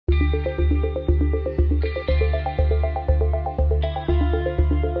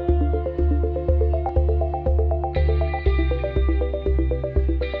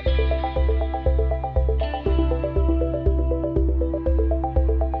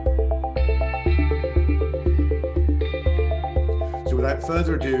So without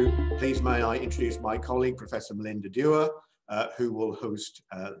further ado, please may I introduce my colleague, Professor Melinda Dewar, who will host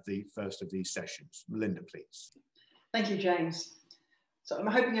the first of these sessions. Melinda, please. Thank you, James. So I'm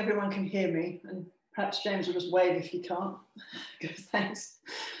hoping everyone can hear me, and perhaps James will just wave if you can't. Good, thanks.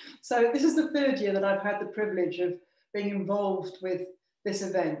 So this is the third year that I've had the privilege of being involved with this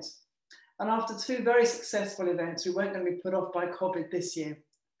event. And after two very successful events, we weren't going to be put off by COVID this year.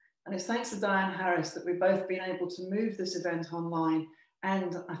 And it's thanks to Diane Harris that we've both been able to move this event online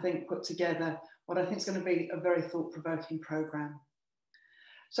and I think put together what I think is going to be a very thought-provoking programme.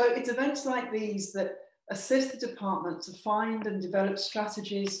 So it's events like these that assist the department to find and develop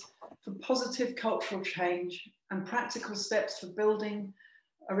strategies for positive cultural change and practical steps for building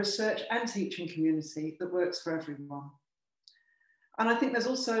a research and teaching community that works for everyone. And I think there's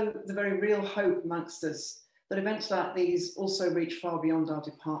also the very real hope amongst us that events like these also reach far beyond our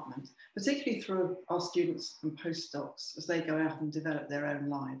department, particularly through our students and postdocs as they go out and develop their own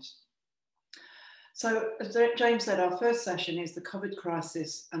lives. So as James said, our first session is the COVID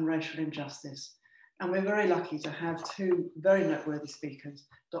crisis and racial injustice. And we're very lucky to have two very noteworthy speakers,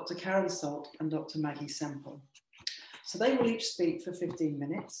 Dr. Karen Salt and Dr. Maggie Semple. So they will each speak for 15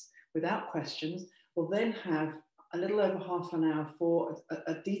 minutes without questions. We'll then have a little over half an hour for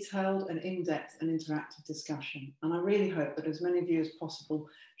a detailed and in-depth and interactive discussion. And I really hope that as many of you as possible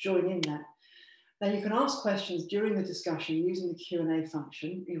join in that. Now you can ask questions during the discussion using the Q&A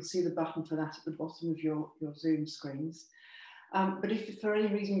function. You'll see the button for that at the bottom of your Zoom screens. But if for any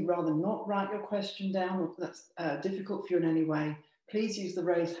reason you'd rather not write your question down or that's difficult for you in any way, please use the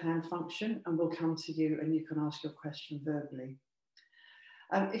raise hand function and we'll come to you and you can ask your question verbally.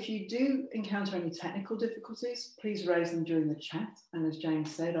 If you do encounter any technical difficulties, please raise them during the chat. And as James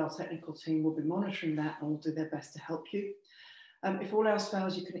said, our technical team will be monitoring that and will do their best to help you. If all else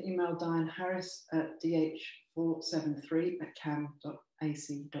fails, you can email Diane Harris at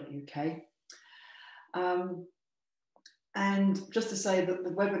dh473@cam.ac.uk. And just to say that the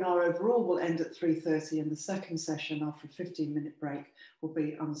webinar overall will end at 3:30 and the second session after a 15-minute break will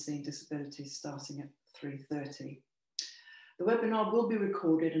be Unseen Disabilities starting at 3:30. The webinar will be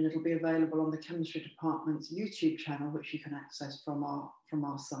recorded and it'll be available on the Chemistry Department's YouTube channel, which you can access from our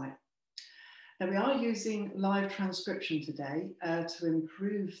site. Now we are using live transcription today to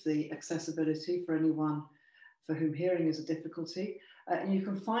improve the accessibility for anyone for whom hearing is a difficulty. And you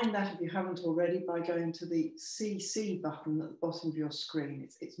can find that if you haven't already by going to the CC button at the bottom of your screen.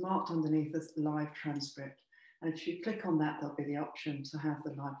 It's marked underneath as live transcript. And if you click on that, there'll be the option to have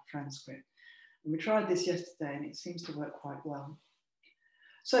the live transcript. And we tried this yesterday and it seems to work quite well.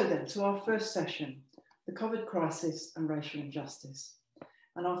 So then to our first session, the COVID crisis and racial injustice.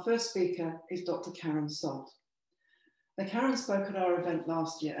 And our first speaker is Dr. Karen Salt. Now Karen spoke at our event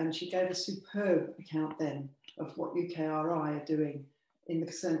last year and she gave a superb account then of what UKRI are doing in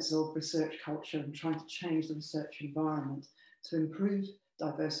the sense of research culture and trying to change the research environment to improve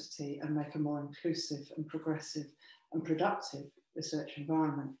diversity and make a more inclusive and progressive and productive research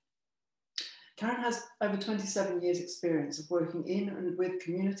environment. Karen has over 27 years experience of working in and with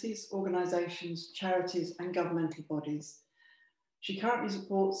communities, organisations, charities and governmental bodies. She currently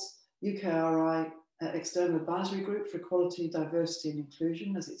supports UKRI External Advisory Group for Equality, Diversity and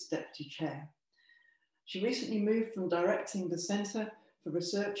Inclusion as its Deputy Chair. She recently moved from directing the Centre for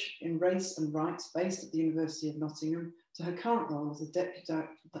Research in Race and Rights based at the University of Nottingham to her current role as the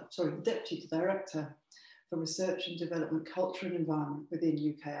Deputy Director for Research and Development Culture and Environment within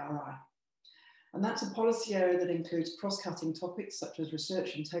UKRI. And that's a policy area that includes cross-cutting topics such as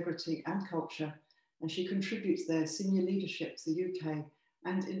research integrity and culture, and she contributes their senior leadership to the UK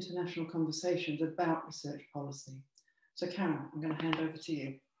and international conversations about research policy. So Karen, I'm going to hand over to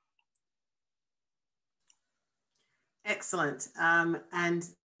you. Excellent. I'm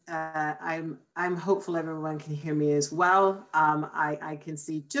hopeful everyone can hear me as well. I can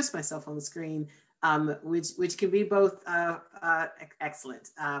see just myself on the screen, which can be both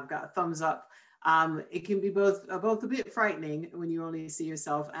excellent. I've got a thumbs up. It can be both a bit frightening when you only see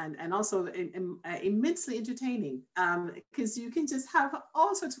yourself and also immensely entertaining because you can just have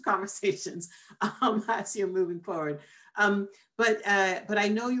all sorts of conversations as you're moving forward. But I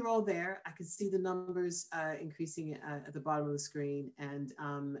know you're all there. I can see the numbers increasing at the bottom of the screen, and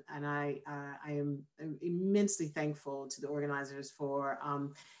I am immensely thankful to the organizers for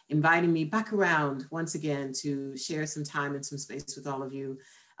inviting me back around once again to share some time and some space with all of you.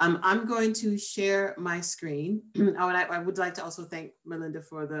 I'm going to share my screen. Oh, and I would like to also thank Melinda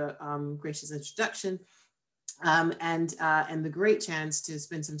for the gracious introduction. and the great chance to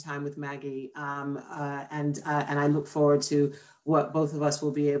spend some time with Maggie. And I look forward to what both of us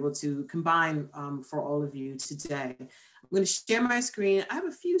will be able to combine for all of you today. I'm going to share my screen. I have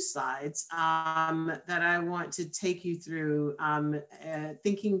a few slides that I want to take you through,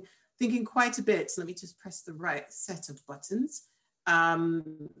 thinking quite a bit. So let me just press the right set of buttons.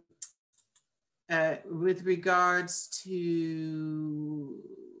 With regards to,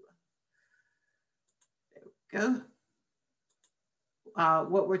 there we go,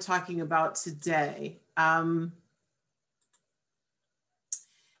 what we're talking about today. I've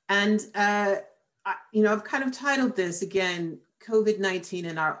kind of titled this again, COVID-19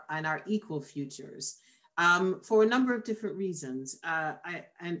 and our equal futures, for a number of different reasons.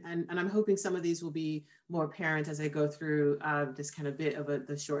 And I'm hoping some of these will be more apparent as I go through this kind of bit of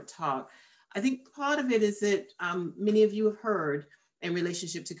the short talk. I think part of it is that many of you have heard in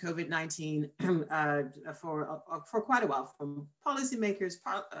relationship to COVID-19 for quite a while, from policymakers,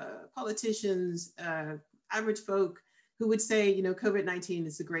 politicians, average folk, who would say, COVID-19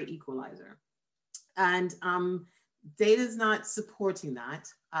 is a great equalizer. And data is not supporting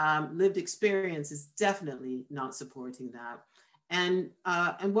that. Lived experience is definitely not supporting that. And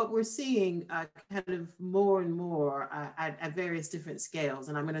what we're seeing kind of more and more at various different scales,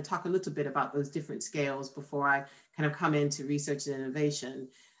 and I'm going to talk a little bit about those different scales before I kind of come into research and innovation,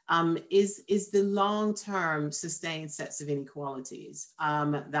 is the long-term sustained sets of inequalities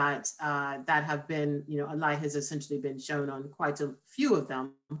that have been, a light has essentially been shown on quite a few of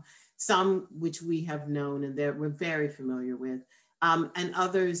them, some which we have known and that we're very familiar with, and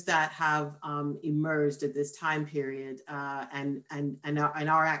others that have emerged at this time period and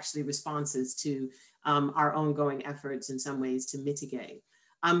are actually responses to our ongoing efforts in some ways to mitigate.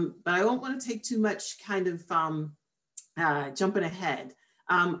 But I don't want to take too much kind of jumping ahead.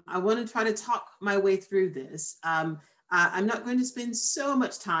 I want to try to talk my way through this. I'm not going to spend so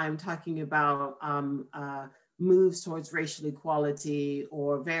much time talking about moves towards racial equality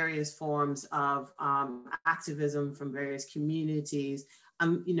or various forms of activism from various communities.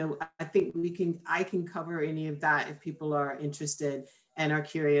 I think I can cover any of that if people are interested and are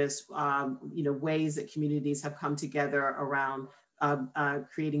curious, ways that communities have come together around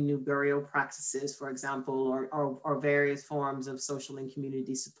creating new burial practices, for example, or various forms of social and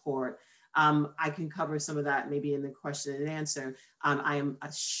community support. I can cover some of that maybe in the question and answer. I am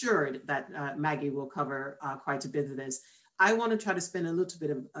assured that Maggie will cover quite a bit of this. I want to try to spend a little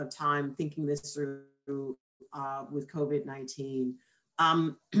bit of time thinking this through with COVID-19.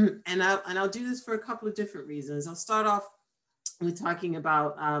 And I'll do this for a couple of different reasons. I'll start off with talking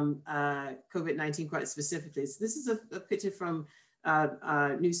about COVID-19 quite specifically. So this is a picture from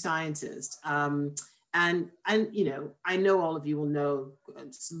New Scientist. And I know all of you will know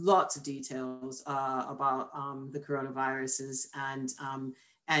lots of details about the coronaviruses and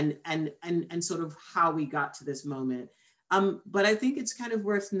sort of how we got to this moment. But I think it's kind of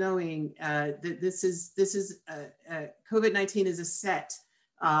worth knowing that this is COVID-19 is a set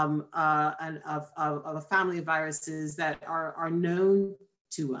of a family of viruses that are known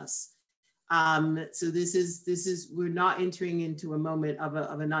to us. So this is we're not entering into a moment of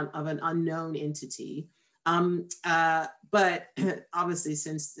an unknown entity, but obviously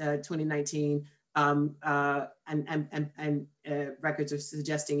since 2019 and records are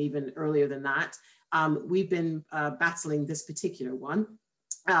suggesting even earlier than that, we've been battling this particular one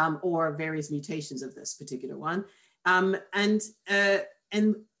or various mutations of this particular one, and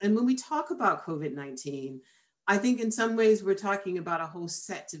when we talk about COVID-19. I think in some ways we're talking about a whole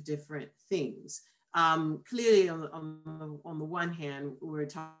set of different things. Clearly, on the one hand, we're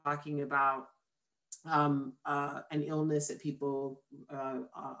talking about an illness that people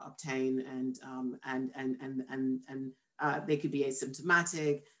obtain, and they could be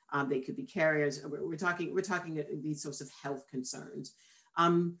asymptomatic, they could be carriers. We're talking these sorts of health concerns.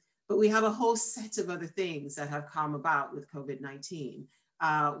 But we have a whole set of other things that have come about with COVID-19.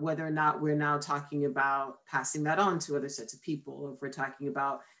 Whether or not we're now talking about passing that on to other sets of people, or if we're talking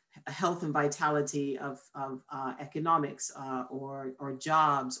about health and vitality of economics or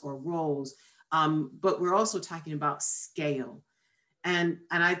jobs or roles, but we're also talking about scale. And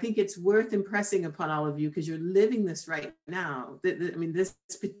I think it's worth impressing upon all of you, because you're living this right now. I mean, this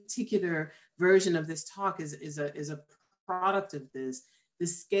particular version of this talk is a product of this. The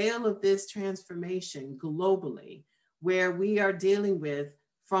scale of this transformation globally, where we are dealing with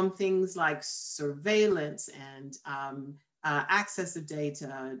from things like surveillance and access of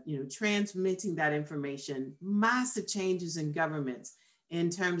data, transmitting that information, massive changes in governments in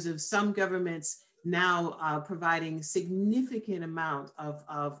terms of some governments now providing significant amount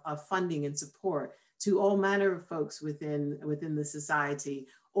of funding and support to all manner of folks within the society,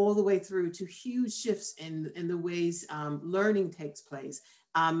 all the way through to huge shifts in the ways learning takes place,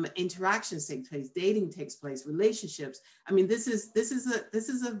 interactions take place, dating takes place, relationships. I mean, this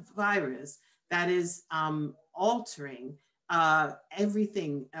is a virus that is altering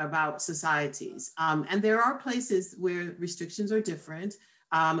everything about societies. And there are places where restrictions are different,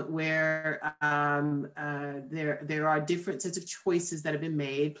 where there are different sets of choices that have been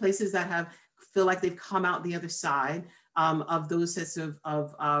made, places that feel like they've come out the other side of those sets of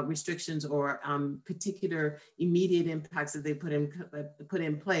restrictions or particular immediate impacts that they put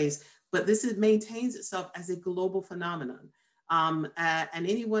in place. But maintains itself as a global phenomenon. And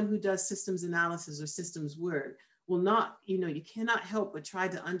anyone who does systems analysis or systems work will not, you cannot help but try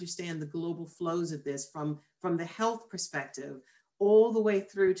to understand the global flows of this from the health perspective, all the way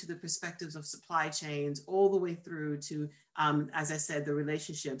through to the perspectives of supply chains, all the way through to, as I said, the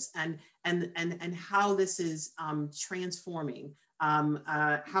relationships and how this is transforming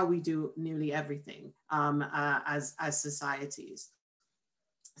how we do nearly everything as societies.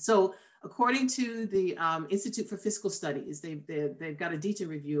 So according to the Institute for Fiscal Studies, they've got a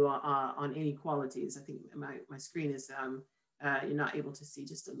detailed review on inequalities. I think my screen is, you're not able to see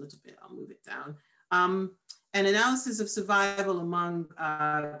just a little bit. I'll move it down. An analysis of survival among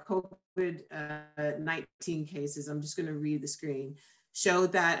COVID-19 cases, I'm just going to read the screen,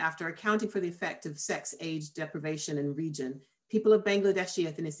 showed that after accounting for the effect of sex, age, deprivation, and region, people of Bangladeshi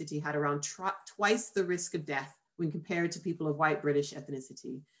ethnicity had around twice the risk of death when compared to people of white British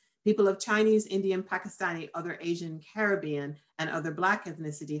ethnicity. People of Chinese, Indian, Pakistani, other Asian, Caribbean, and other Black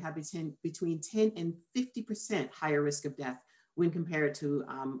ethnicity have between 10 and 50% higher risk of death when compared to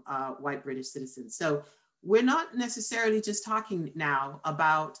white British citizens. So we're not necessarily just talking now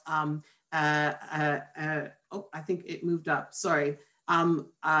about, oh, I think it moved up, sorry.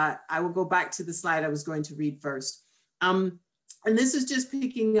 I will go back to the slide I was going to read first. And this is just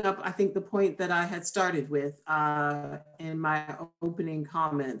picking up, I think, the point that I had started with in my opening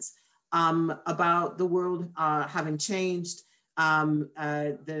comments about the world having changed,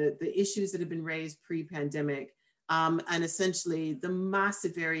 the issues that have been raised pre-pandemic, and essentially the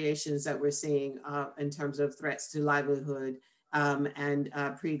massive variations that we're seeing in terms of threats to livelihood and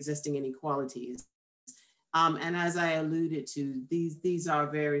pre-existing inequalities. And as I alluded to, these are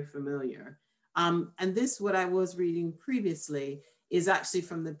very familiar. And this, what I was reading previously, is actually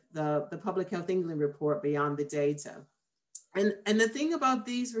from the Public Health England report, Beyond the Data. And the thing about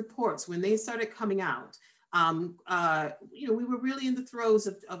these reports, when they started coming out, we were really in the throes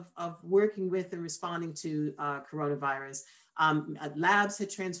of working with and responding to coronavirus. Labs had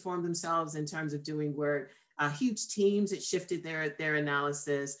transformed themselves in terms of doing work. Huge teams had shifted their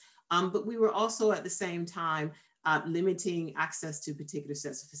analysis. But we were also at the same time limiting access to particular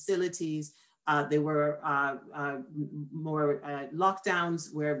sets of facilities. There were more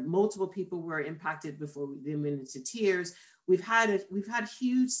lockdowns where multiple people were impacted before they went into tears. We've had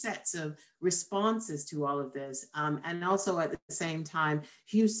huge sets of responses to all of this, and also at the same time,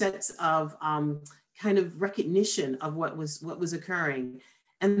 huge sets of kind of recognition of what was occurring,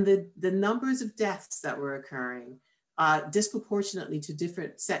 and the numbers of deaths that were occurring disproportionately to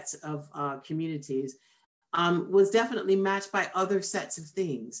different sets of communities was definitely matched by other sets of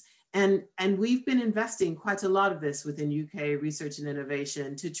things. And we've been investing quite a lot of this within UK Research and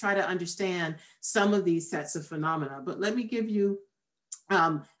Innovation to try to understand some of these sets of phenomena. But let me give you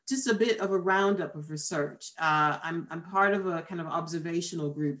just a bit of a roundup of research. I'm part of a kind of observational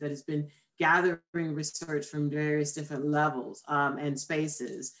group that has been gathering research from various different levels and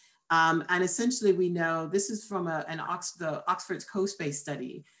spaces. And essentially we know, this is from the Oxford's CoSpace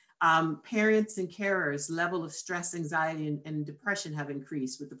study. Parents and carers' level of stress, anxiety, and depression have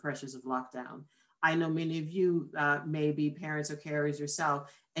increased with the pressures of lockdown. I know many of you may be parents or carers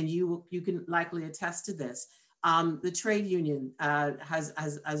yourself, and you can likely attest to this. The trade union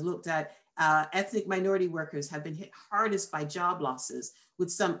has looked at ethnic minority workers have been hit hardest by job losses,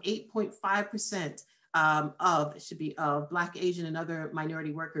 with some 8.5% of Black, Asian, and other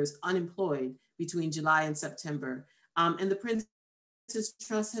minority workers unemployed between July and September. And the Princess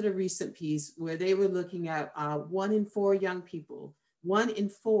Trust had a recent piece where they were looking at 1 in 4 young people, 1 in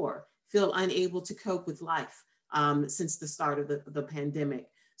 4 feel unable to cope with life since the start of the pandemic.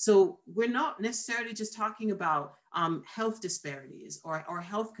 So we're not necessarily just talking about health disparities or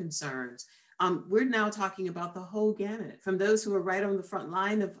health concerns. We're now talking about the whole gamut, from those who are right on the front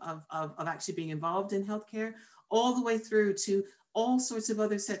line of actually being involved in healthcare, all the way through to all sorts of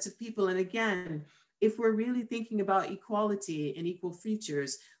other sets of people. And again, if we're really thinking about equality and equal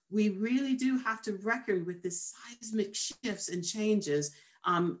futures, we really do have to reckon with the seismic shifts and changes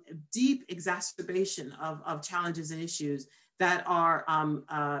deep exacerbation of challenges and issues that are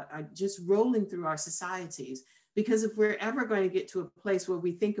just rolling through our societies. Because if we're ever going to get to a place where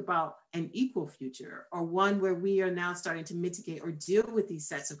we think about an equal future, or one where we are now starting to mitigate or deal with these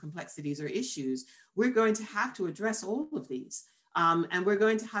sets of complexities or issues, we're going to have to address all of these. And we're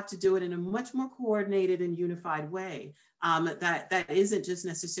going to have to do it in a much more coordinated and unified way that isn't just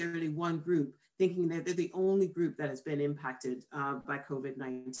necessarily one group thinking that they're the only group that has been impacted by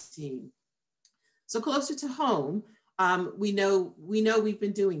COVID-19. So closer to home, we know we've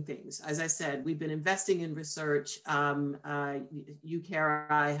been doing things. As I said, we've been investing in research. UKRI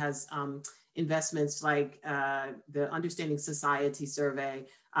has investments like the Understanding Society Survey,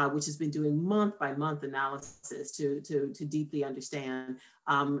 which has been doing month by month analysis to deeply understand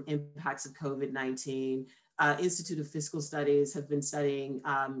impacts of COVID-19. Institute of Fiscal Studies have been studying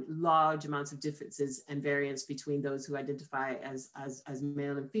large amounts of differences and variance between those who identify as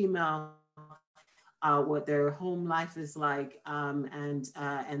male and female, what their home life is like, and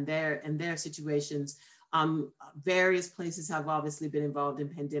their situations. Various places have obviously been involved in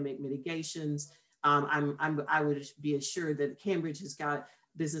pandemic mitigations. I would be assured that Cambridge has got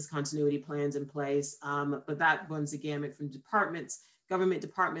business continuity plans in place, but that runs the gamut from government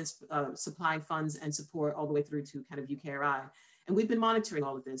departments supplying funds and support all the way through to kind of UKRI. And we've been monitoring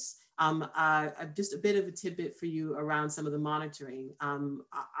all of this. Just a bit of a tidbit for you around some of the monitoring.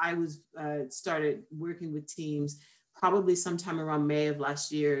 I started working with teams probably sometime around May of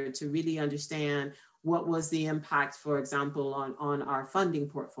last year to really understand what was the impact, for example, on our funding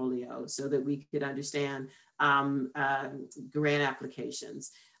portfolio, so that we could understand grant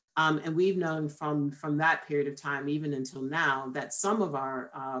applications. And we've known from that period of time, even until now, that some of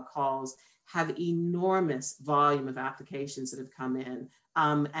our calls have enormous volume of applications that have come in.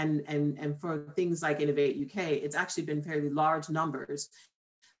 And for things like Innovate UK, it's actually been fairly large numbers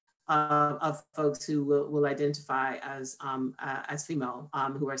of folks who will identify as female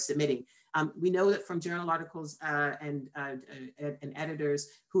who are submitting. We know that from journal articles and editors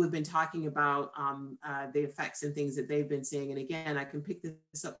who have been talking about the effects and things that they've been seeing. And again, I can pick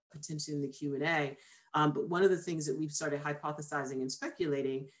this up potentially in the Q&A. But one of the things that we've started hypothesizing and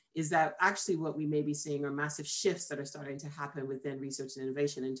speculating is that actually what we may be seeing are massive shifts that are starting to happen within research and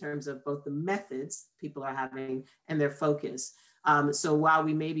innovation in terms of both the methods people are having and their focus. So while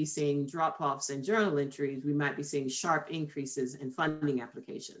we may be seeing drop-offs in journal entries, we might be seeing sharp increases in funding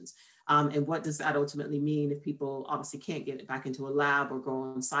applications. And what does that ultimately mean if people obviously can't get back into a lab or go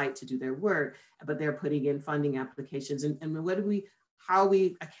on site to do their work, but they're putting in funding applications? And how are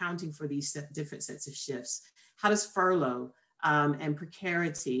we accounting for these different sets of shifts? How does furlough and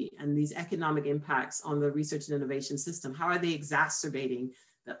precarity and these economic impacts on the research and innovation system, how are they exacerbating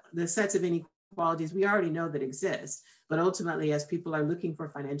the sets of inequalities we already know that exist, but ultimately as people are looking for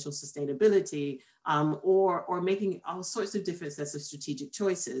financial sustainability or making all sorts of different sets of strategic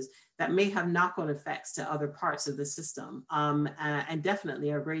choices that may have knock-on effects to other parts of the system, and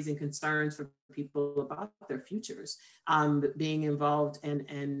definitely are raising concerns for people about their futures, being involved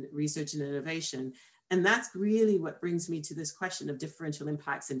in research and innovation. And that's really what brings me to this question of differential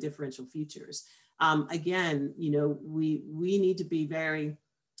impacts and differential futures. Again, we need to be very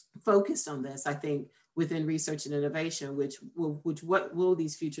focused on this, I think, within research and innovation, what will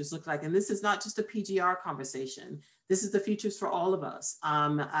these futures look like? And this is not just a PGR conversation. This is the futures for all of us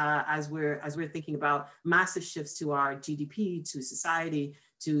as we're thinking about massive shifts to our GDP, to society,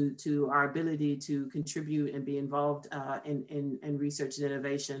 to our ability to contribute and be involved in research and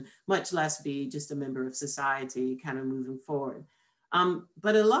innovation, much less be just a member of society kind of moving forward.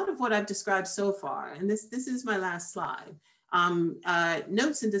 But a lot of what I've described so far, and this is my last slide,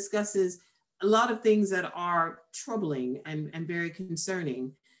 notes and discusses a lot of things that are troubling and very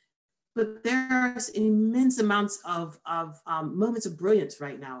concerning. But there's immense amounts of moments of brilliance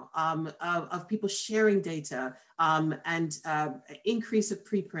right now, of people sharing data and increase of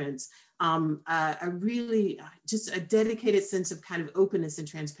preprints, a really just a dedicated sense of kind of openness and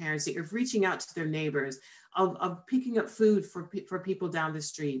transparency, of reaching out to their neighbors, of picking up food for people down the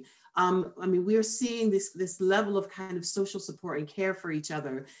street. I mean, we are seeing this level of kind of social support and care for each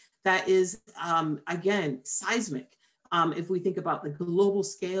other that is, again, seismic. If we think about the global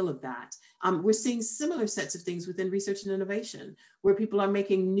scale of that, we're seeing similar sets of things within research and innovation, where people are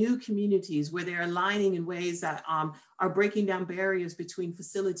making new communities, where they're aligning in ways that are breaking down barriers between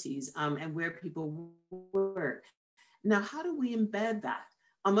facilities and where people work. Now, how do we embed that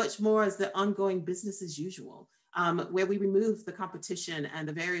much more as the ongoing business as usual? where we remove the competition and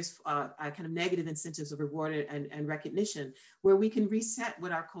the various kind of negative incentives of reward and recognition, where we can reset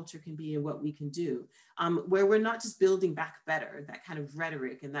what our culture can be and what we can do, where we're not just building back better, that kind of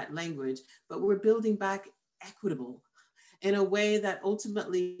rhetoric and that language, but we're building back equitable in a way that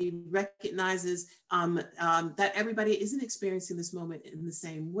ultimately recognizes that everybody isn't experiencing this moment in the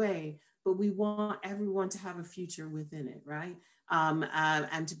same way, but we want everyone to have a future within it, right?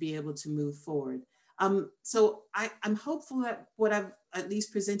 And to be able to move forward. So I'm hopeful that what I've at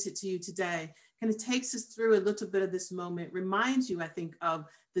least presented to you today kind of takes us through a little bit of this moment, reminds you, I think, of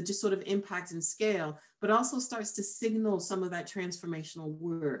the just sort of impact and scale, but also starts to signal some of that transformational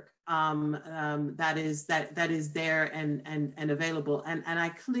work that is there and available. And I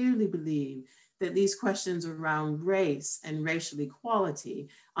clearly believe that these questions around race and racial equality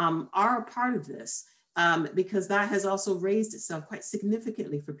are a part of this. Because that has also raised itself quite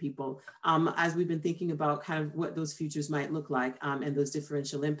significantly for people as we've been thinking about kind of what those futures might look like and those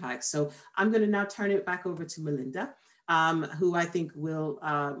differential impacts. So I'm going to now turn it back over to Melinda, who I think will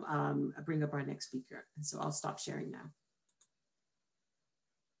bring up our next speaker. And so I'll stop sharing now.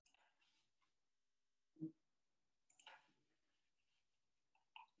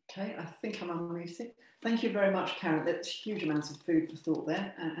 Okay, I think I'm unmuted. Thank you very much, Karen. That's huge amounts of food for thought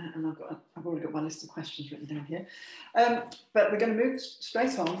there, and I've already got my list of questions written down here. But we're going to move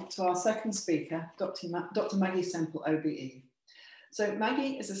straight on to our second speaker, Dr. Maggie Semple, OBE. So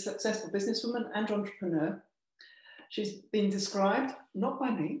Maggie is a successful businesswoman and entrepreneur. She's been described, not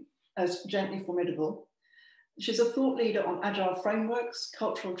by me, as gently formidable. She's a thought leader on agile frameworks,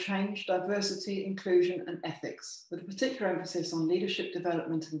 cultural change, diversity, inclusion, and ethics, with a particular emphasis on leadership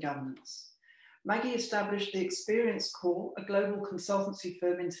development and governance. Maggie established the Experience Core, a global consultancy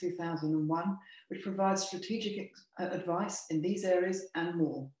firm, in 2001, which provides strategic advice in these areas and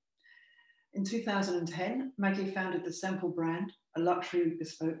more. In 2010, Maggie founded the Semple brand, a luxury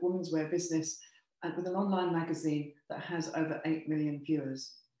bespoke women's wear business, and with an online magazine that has over 8 million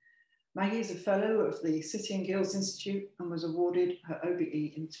viewers. Maggie is a fellow of the City and Guilds Institute and was awarded her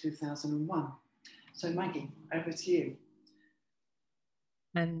OBE in 2001. So Maggie, over to you.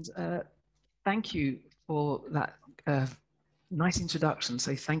 And thank you for that nice introduction.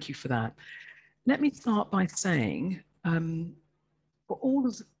 So thank you for that. Let me start by saying, for all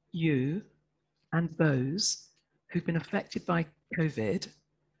of you and those who've been affected by COVID,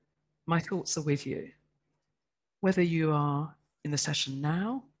 my thoughts are with you. Whether you are in the session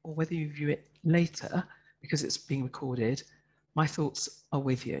now or whether you view it later because it's being recorded, my thoughts are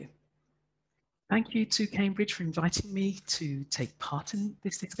with you. Thank you to Cambridge for inviting me to take part in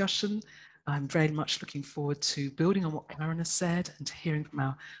this discussion. I'm very much looking forward to building on what Karen has said and to hearing from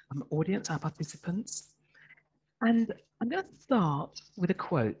our audience, our participants. And I'm going to start with a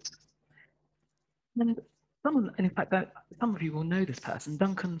quote. And in fact, some of you will know this person,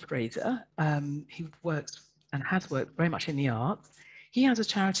 Duncan Fraser. He works and has worked very much in the arts. He has a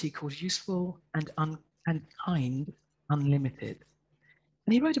charity called Useful and Kind Unlimited.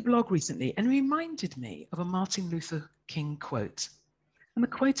 And he wrote a blog recently and reminded me of a Martin Luther King quote. And the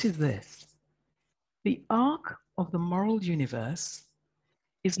quote is this: "The arc of the moral universe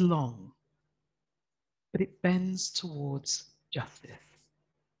is long, but it bends towards justice."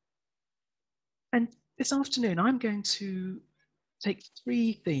 And this afternoon, I'm going to take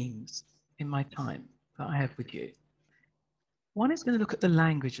 3 themes in my time that I have with you. One is going to look at the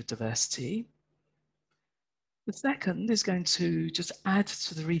language of diversity. The second is going to just add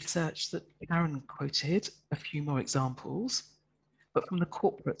to the research that Karen quoted, a few more examples, but from the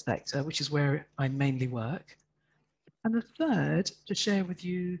corporate sector, which is where I mainly work. And the third, to share with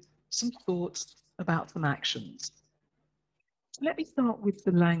you some thoughts about some actions. So let me start with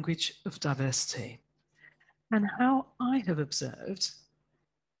the language of diversity and how I have observed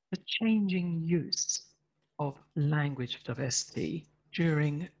the changing use of language of diversity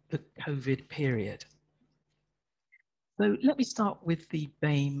during the COVID period. So let me start with the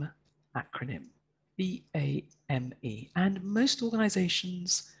BAME acronym, B-A-M-E. And most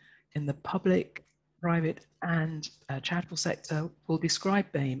organizations in the public, private and charitable sector will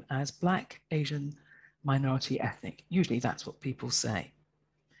describe BAME as Black, Asian, Minority, Ethnic. Usually that's what people say.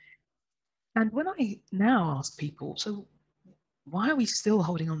 And when I now ask people, so why are we still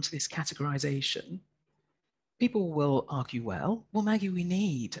holding on to this categorization? People will argue, well, Maggie, we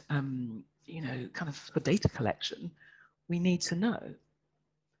need, kind of for data collection, we need to know.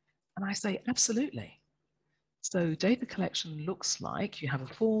 And I say, absolutely. So data collection looks like you have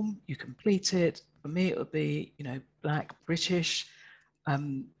a form, you complete it. For me, it would be, Black, British,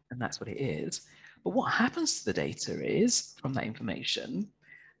 and that's what it is. But what happens to the data is, from that information,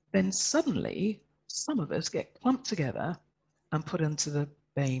 then suddenly some of us get clumped together and put into the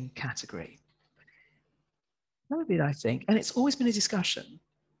BAME category. COVID, I think, and it's always been a discussion,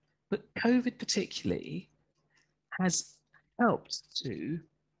 but COVID particularly has helped to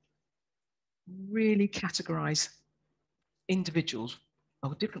really categorize individuals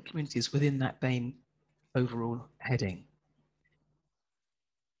or different communities within that BAME overall heading.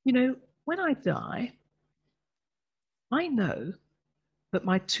 You know, when I die, I know that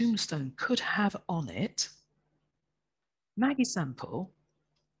my tombstone could have on it Maggie Sample,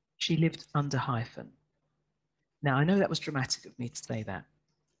 she lived under hyphen. Now, I know that was dramatic of me to say that,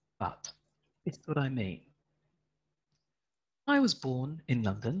 but this is what I mean. I was born in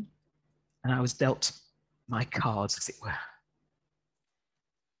London and I was dealt my cards, as it were.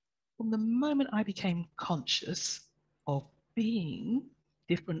 From the moment I became conscious of being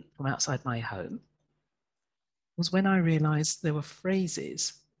different from outside my home was when I realized there were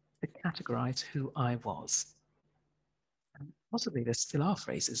phrases that categorize who I was. And possibly there still are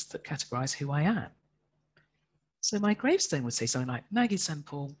phrases that categorize who I am. So my gravestone would say something like, Maggie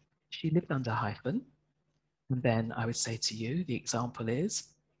Semple, she lived under hyphen. And then I would say to you, the example is,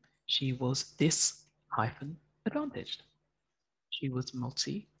 she was this hyphen advantaged. She was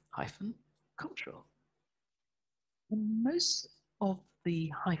multi hyphen cultural. And most of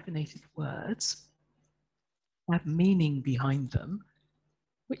the hyphenated words have meaning behind them,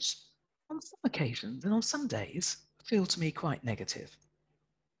 which on some occasions and on some days feel to me quite negative.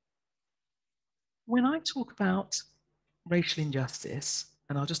 When I talk about racial injustice,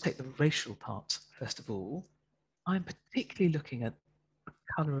 and I'll just take the racial part first of all, I'm particularly looking at the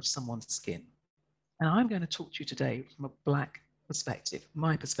colour of someone's skin. And I'm going to talk to you today from a black perspective,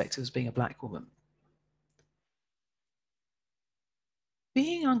 my perspective as being a black woman.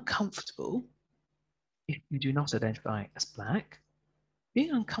 Being uncomfortable, if you do not identify as black,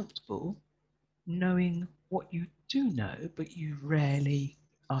 being uncomfortable knowing what you do know, but you rarely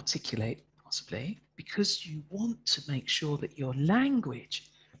articulate, possibly, because you want to make sure that your language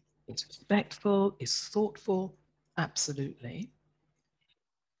is respectful, is thoughtful, absolutely,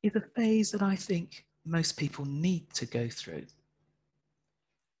 is a phase that I think most people need to go through.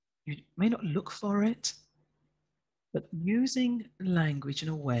 You may not look for it, but using language in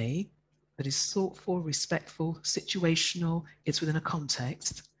a way that is thoughtful, respectful, situational, it's within a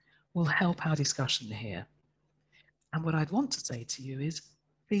context, will help our discussion here. And what I'd want to say to you is,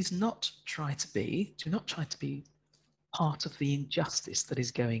 please do not try to be part of the injustice that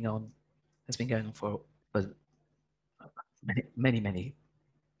is going on, has been going on for many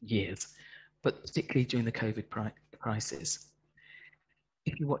years, but particularly during the COVID crisis.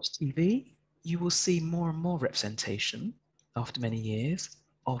 If you watch TV, you will see more and more representation after many years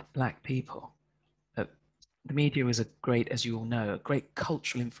of black people. The media is a great, as you all know, a great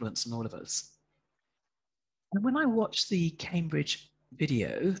cultural influence on all of us. And when I watched the Cambridge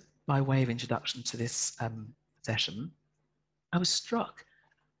video by way of introduction to this session, I was struck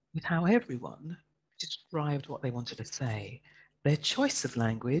with how everyone described what they wanted to say, their choice of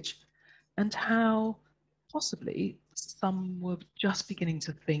language, and how possibly some were just beginning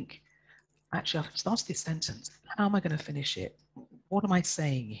to think, actually, I've started this sentence. How am I going to finish it? What am I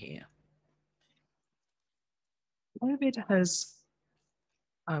saying here? COVID has,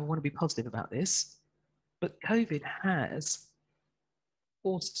 I want to be positive about this, but COVID has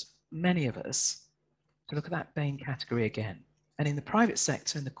forced many of us to look at that BAME category again. And in the private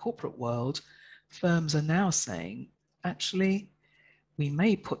sector, in the corporate world, firms are now saying, actually, we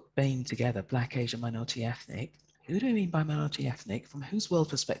may put BAME together, Black, Asian, minority, ethnic. Who do we mean by minority ethnic? From whose world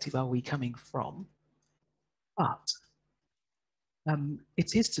perspective are we coming from? But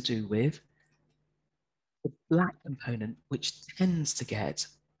it is to do with the black component, which tends to get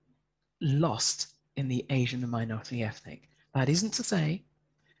lost in the Asian and minority ethnic. That isn't to say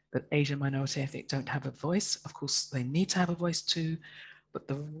that Asian minority ethnic don't have a voice. Of course, they need to have a voice too. But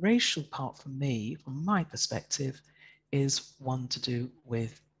the racial part for me, from my perspective, is one to do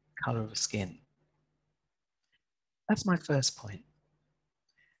with color of skin. That's my first point.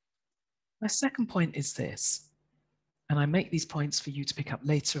 My second point is this, and I make these points for you to pick up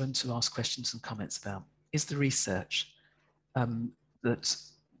later and to ask questions and comments about, is the research that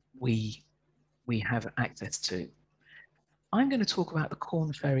we have access to. I'm going to talk about the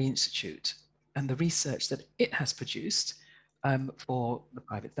Corn Ferry Institute and the research that it has produced for the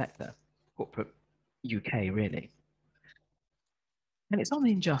private sector, corporate UK really. And it's on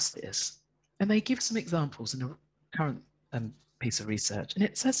injustice. And they give some examples in a current piece of research. And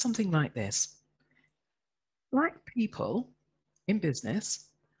it says something like this. Black people in business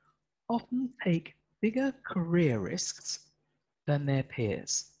often take bigger career risks than their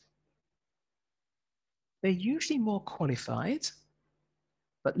peers. They're usually more qualified,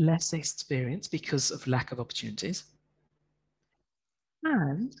 but less experienced because of lack of opportunities.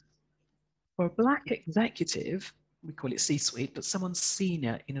 And for a Black executive, we call it C-suite, but someone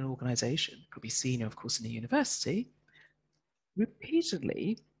senior in an organization, could be senior, of course, in a university,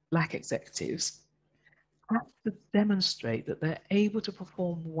 repeatedly, Black executives have to demonstrate that they're able to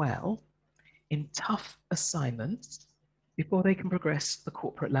perform well in tough assignments before they can progress the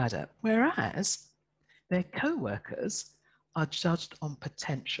corporate ladder, whereas their co-workers are judged on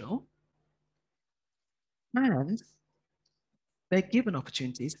potential and they're given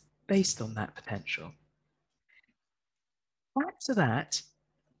opportunities based on that potential. Back to that,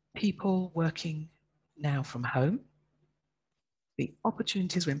 people working now from home, the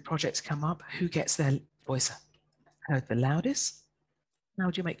opportunities when projects come up, who gets their voice heard the loudest? How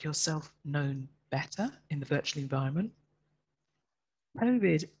do you make yourself known better in the virtual environment?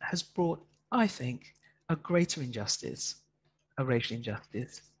 COVID has brought, I think, a greater injustice, a racial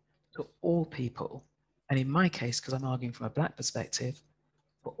injustice, to all people. And in my case, because I'm arguing from a Black perspective,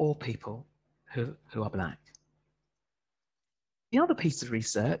 for all people who are Black. The other piece of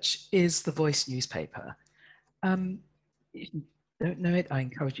research is the Voice newspaper. If you don't know it, I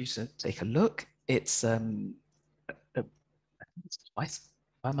encourage you to take a look. It's twice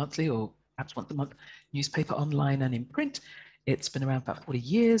bi-monthly or perhaps once a month newspaper online and in print. It's been around about 40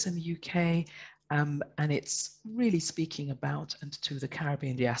 years in the UK, and it's really speaking about and to the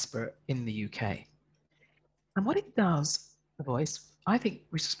Caribbean diaspora in the UK. And what it does, the Voice, I think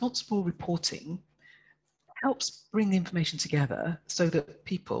responsible reporting helps bring the information together so that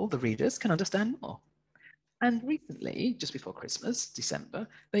people, the readers, can understand more. And recently, just before Christmas, December,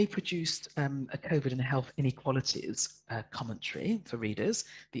 they produced a COVID and health inequalities commentary for readers.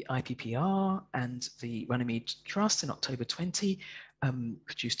 The IPPR and the Runnymede Trust in October 20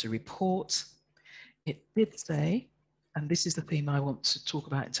 produced a report. It did say, and this is the theme I want to talk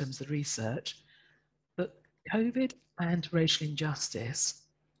about in terms of the research, that COVID and racial injustice,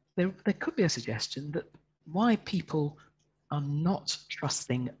 there could be a suggestion that why people are not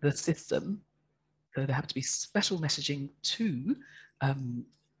trusting the system, so there have to be special messaging to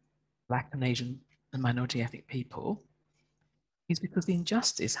Black and Asian and minority ethnic people, is because the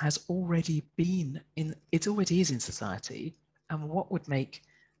injustice has already been in, it already is in society. And what would make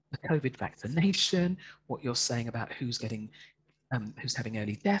the COVID vaccination, what you're saying about who's getting, who's having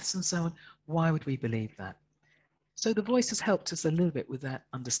early deaths and so on, why would we believe that? So the Voice has helped us a little bit with that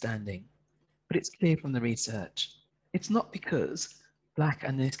understanding, but it's clear from the research. It's not because Black,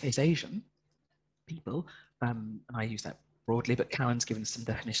 and in this case Asian, people, and I use that broadly, but Karen's given some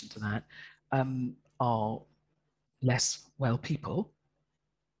definition to that, are less well people.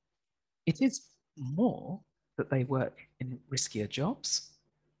 It is more that they work in riskier jobs.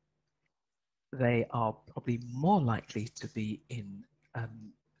 They are probably more likely to be in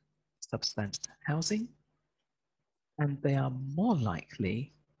substandard housing, and they are more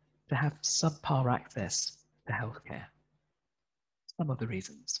likely to have subpar access to healthcare. Some of the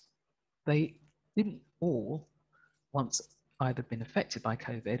reasons. They didn't all once either been affected by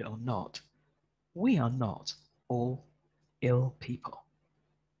COVID or not. We are not all ill people.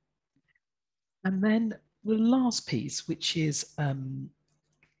 And then the last piece, which is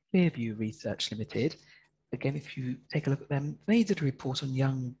Clearview Research Limited. Again, if you take a look at them, they did a report on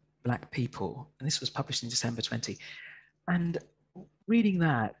young Black people, and this was published in December 20. And reading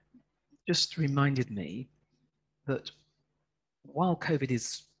that just reminded me that while COVID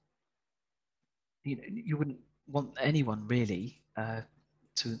is, you know, you wouldn't want anyone really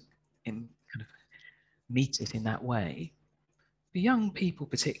to kind of meet it in that way. For young people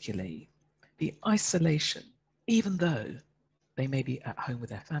particularly, the isolation, even though they may be at home with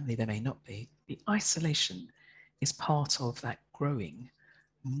their family, they may not be, the isolation is part of that growing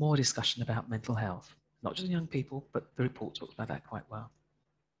more discussion about mental health, not just young people, but the report talks about that quite well.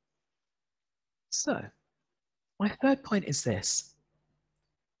 So my third point is this: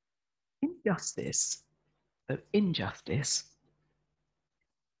 injustice, for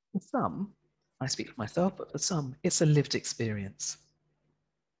some, I speak for myself, but for some, it's a lived experience.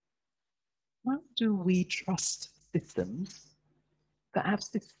 How do we trust systems that have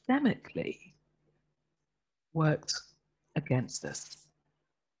systemically worked against us?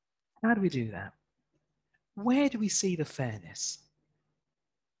 How do we do that? Where do we see the fairness?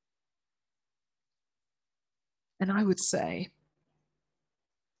 And I would say,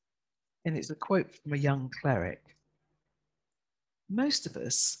 and it's a quote from a young cleric, most of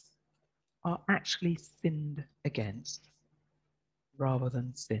us are actually sinned against rather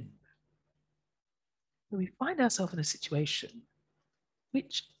than sinned. So we find ourselves in a situation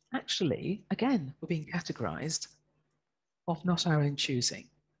which actually, again, we're being categorized of not our own choosing.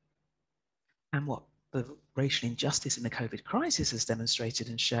 And what the racial injustice in the COVID crisis has demonstrated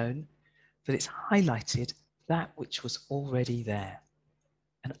and shown, that it's highlighted that which was already there,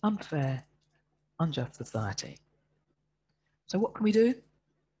 an unfair, unjust society. So what can we do?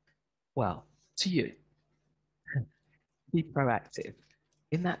 Well, to you, be proactive.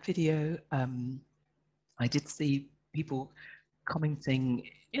 In that video, I did see people commenting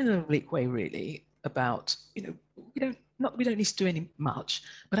in a bleak way, really, about, you know, we don't need to do any much,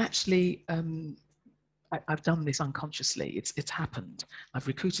 but actually, I've done this unconsciously. It's happened. I've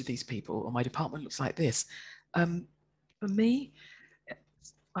recruited these people, or my department looks like this. For me,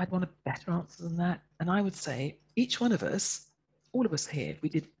 I'd want a better answer than that. And I would say each one of us, all of us here, if we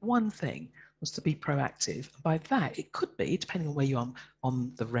did one thing, was to be proactive. By that, it could be, depending on where you are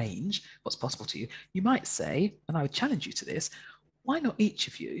on the range, what's possible to you, you might say, and I would challenge you to this, why not each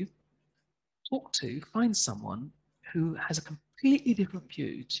of you find someone who has a completely different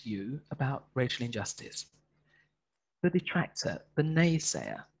view to you about racial injustice? The detractor, the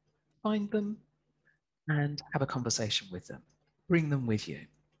naysayer, find them and have a conversation with them. Bring them with you.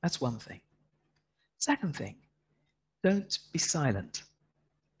 That's one thing. Second thing, don't be silent.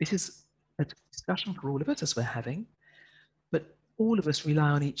 This is a discussion for all of us as we're having, but all of us rely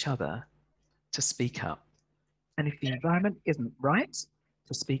on each other to speak up. And if the environment isn't right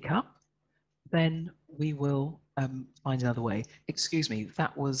to speak up, then we will find another way. Excuse me,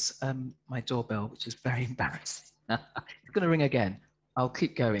 that was my doorbell, which is very embarrassing. It's going to ring again. I'll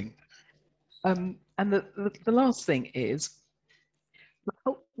keep going. And the last thing is, the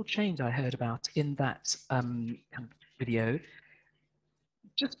cultural change I heard about in that kind of video,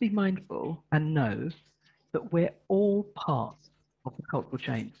 just be mindful and know that we're all part of the cultural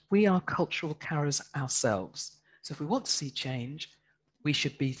change. We are cultural carriers ourselves. So if we want to see change, we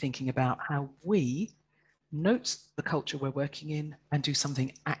should be thinking about how we note the culture we're working in and do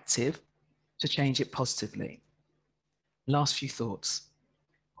something active to change it positively. Last few thoughts.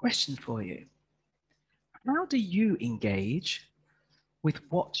 Question for you. How do you engage with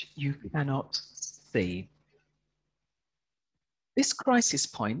what you cannot see? This crisis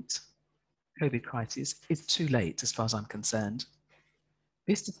point, COVID crisis, is too late as far as I'm concerned.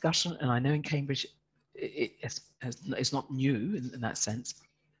 This discussion, and I know in Cambridge it's not new in that sense,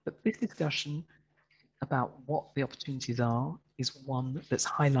 but this discussion about what the opportunities are is one that's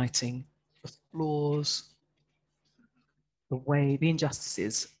highlighting the flaws, the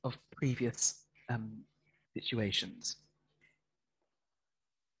injustices of previous situations.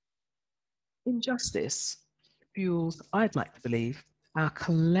 Injustice fuels, I'd like to believe, our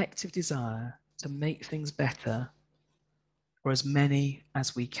collective desire to make things better for as many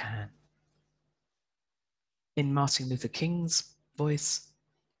as we can. In Martin Luther King's voice,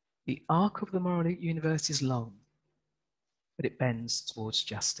 the arc of the moral universe is long, but it bends towards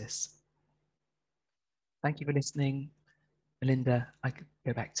justice. Thank you for listening. Melinda, I could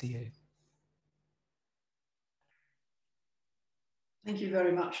go back to you. Thank you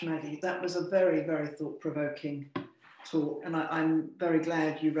very much, Maggie. That was a very, very thought-provoking talk. And I'm very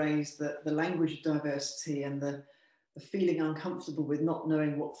glad you raised the language of diversity and the feeling uncomfortable with not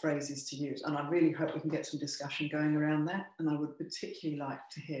knowing what phrases to use. And I really hope we can get some discussion going around that. And I would particularly like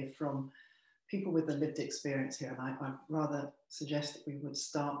to hear from people with a lived experience here. And I'd rather suggest that we would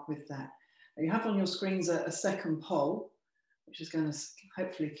start with that. Now, you have on your screens a second poll, which is going to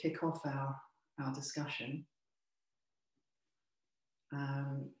hopefully kick off our discussion.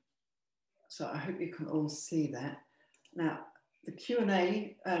 So I hope you can all see that. Now, the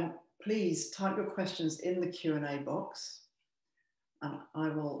Q&A, please type your questions in the Q&A box and I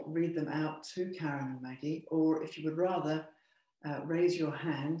will read them out to Karen and Maggie, or if you would rather raise your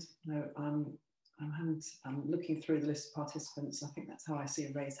hand. No, I'm looking through the list of participants. I think that's how I see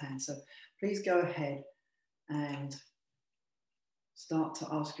a raised hand. So please go ahead and start to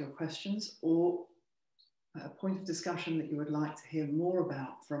ask your questions, or a point of discussion that you would like to hear more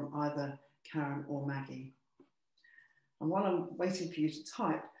about from either Karen or Maggie. And while I'm waiting for you to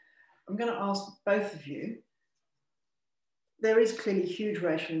type, I'm going to ask both of you. There is clearly huge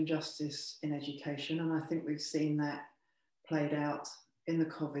racial injustice in education, and I think we've seen that played out in the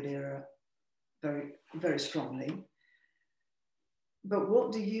COVID era very, very strongly. But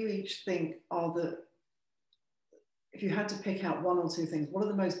what do you each think are if you had to pick out one or two things, what are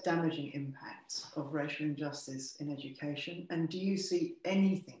the most damaging impacts of racial injustice in education? And do you see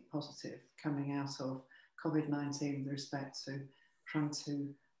anything positive coming out of COVID-19 with respect to trying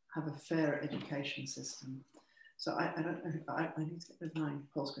to have a fairer education system? So I don't know, I need to get the line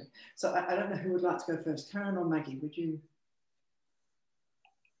poll screen. So I don't know who would like to go first, Karen or Maggie, would you?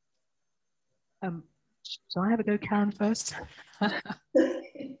 So I have a go, Karen, first.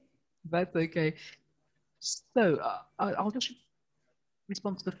 That's okay. So I'll just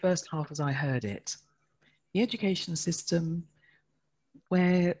respond to the first half as I heard it. The education system,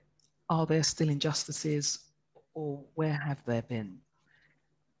 where are there still injustices, or where have there been?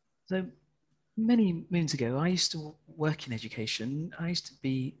 So many moons ago, I used to work in education. I used to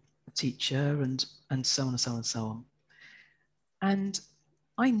be a teacher and so on and so on and so on. And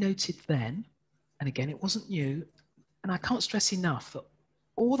I noted then, and again, it wasn't new, and I can't stress enough that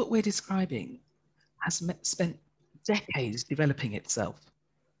all that we're describing has spent decades developing itself.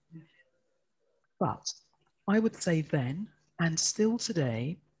 But I would say then, and still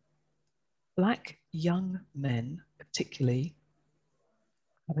today, Black young men particularly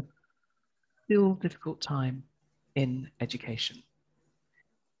have a still difficult time in education.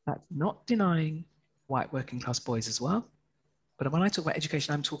 That's not denying white working class boys as well. But when I talk about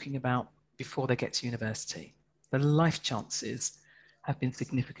education, I'm talking about before they get to university. The life chances have been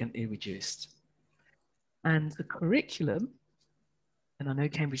significantly reduced. And the curriculum, and I know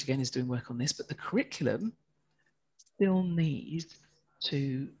Cambridge again is doing work on this, but the curriculum still needs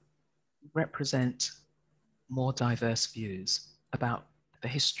to represent more diverse views about the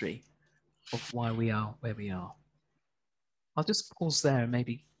history of why we are where we are. I'll just pause there and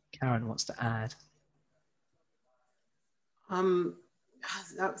maybe Karen wants to add.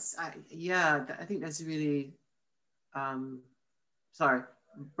 Yeah, I think that's really, sorry,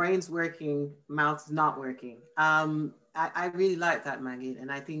 brain's working, mouth's not working. I really like that, Maggie,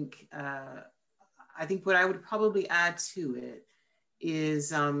 and I think what I would probably add to it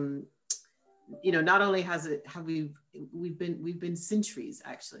is, you know, not only we've been centuries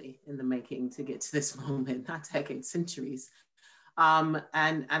actually in the making to get to this moment, not decades, centuries. And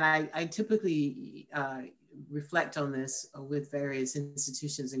I typically reflect on this with various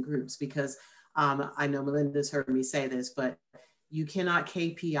institutions and groups because I know Melinda's heard me say this, but you cannot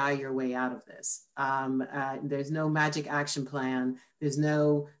KPI your way out of this. There's no magic action plan. There's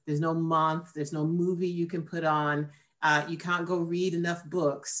no month. There's no movie you can put on. You can't go read enough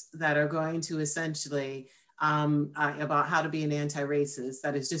books that are going to essentially about how to be an anti-racist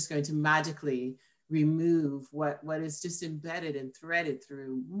that is just going to magically remove what is just embedded and threaded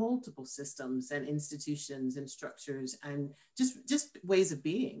through multiple systems and institutions and structures and just ways of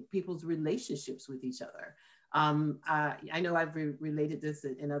being, people's relationships with each other. I know I've related this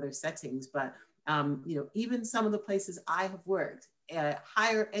in other settings, but you know, even some of the places I have worked,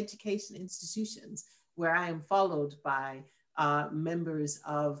 higher education institutions, where I am followed by members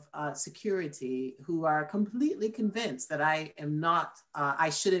of security who are completely convinced that I am not, I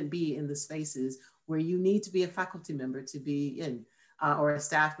shouldn't be in the spaces where you need to be a faculty member to be in, or a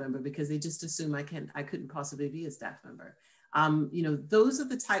staff member, because they just assume I couldn't possibly be a staff member. You know, those are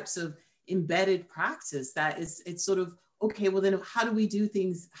the types of embedded practice that it's sort of, okay, well then how do we do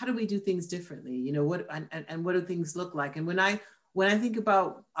things differently? You know, what do things look like? And when I think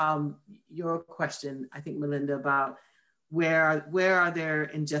about your question, I think, Melinda, about where are there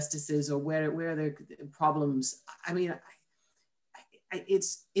injustices or where are there problems? I mean,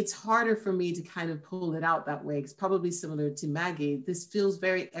 it's harder for me to kind of pull it out that way. It's probably similar to Maggie. This feels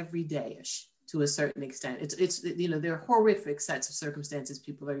very everyday-ish to a certain extent. It's you know, there are horrific sets of circumstances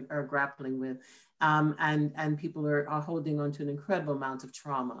people are grappling with, and people are holding on to an incredible amount of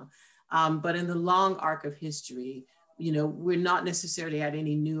trauma. But in the long arc of history, you know, we're not necessarily at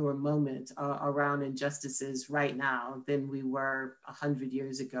any newer moment around injustices right now than we were 100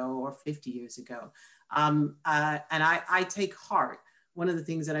 years ago or 50 years ago. And I take heart. One of the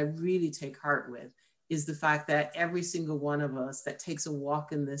things that I really take heart with is the fact that every single one of us that takes a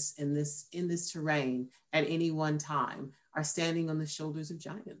walk in this terrain at any one time are standing on the shoulders of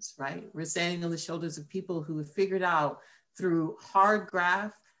giants, right? We're standing on the shoulders of people who have figured out through hard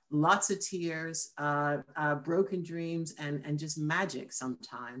graft, lots of tears, broken dreams, and just magic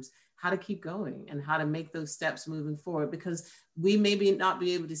sometimes, how to keep going and how to make those steps moving forward, because we maybe not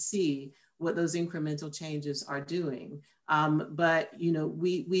be able to see what those incremental changes are doing. But you know,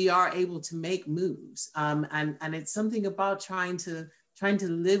 we are able to make moves, and it's something about trying to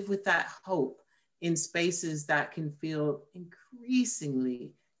live with that hope in spaces that can feel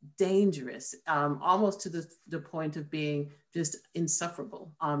increasingly dangerous, almost to the point of being just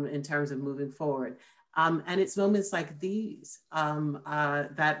insufferable in terms of moving forward. And it's moments like these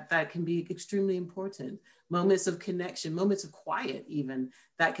that can be extremely important. Moments of connection, moments of quiet even,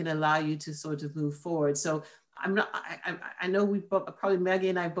 that can allow you to sort of move forward. So I know we probably, Maggie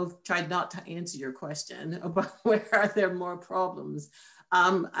and I both tried not to answer your question about where are there more problems.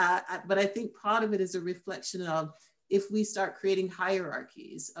 But I think part of it is a reflection of, if we start creating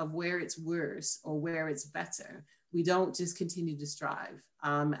hierarchies of where it's worse or where it's better, we don't just continue to strive.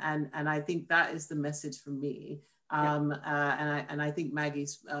 And I think that is the message for me. And I think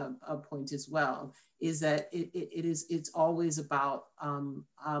Maggie's point as well is that it's always about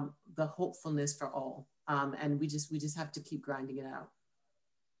the hopefulness for all, and we just have to keep grinding it out.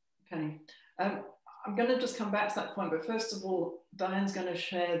 Okay, I'm going to just come back to that point, but first of all, Diane's going to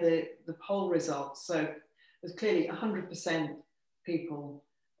share the poll results. So there's clearly 100% people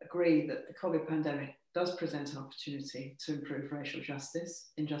agree that the COVID pandemic does present an opportunity to improve racial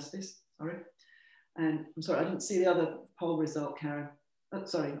injustice. And I'm sorry, I didn't see the other poll result, Karen. Oh,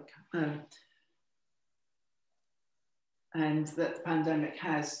 sorry. And that the pandemic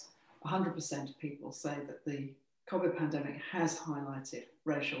has, 100% of people say that the COVID pandemic has highlighted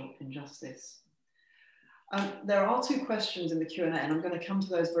racial injustice. There are 2 questions in the Q&A, and I'm going to come to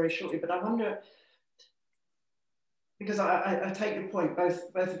those very shortly, but I wonder, because I take your point,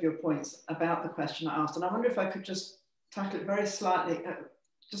 both of your points about the question I asked, and I wonder if I could just tackle it very slightly,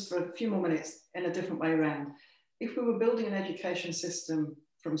 just for a few more minutes in a different way around. If we were building an education system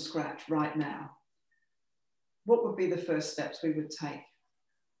from scratch right now, what would be the first steps we would take?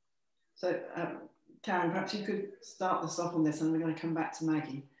 So Karen, perhaps you could start us off on this, and we're going to come back to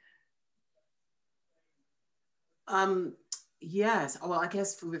Maggie. Yes, well, I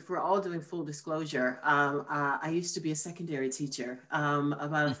guess if we're all doing full disclosure, I used to be a secondary teacher.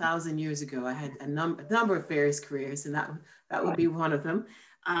 About 1,000 years ago, I had a number of various careers, and that would be one of them.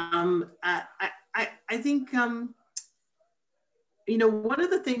 I think, you know, one of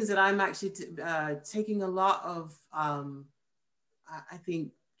the things that I'm actually taking a lot of, I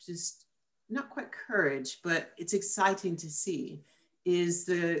think, just not quite courage, but it's exciting to see, is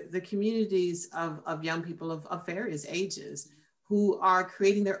the communities of young people of various ages who are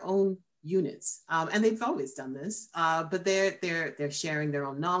creating their own units. And they've always done this, but they're sharing their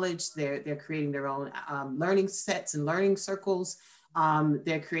own knowledge, they're creating their own learning sets and learning circles.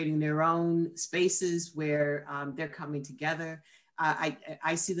 They're creating their own spaces where they're coming together.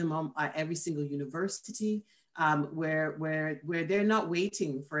 I see them at every single university, where they're not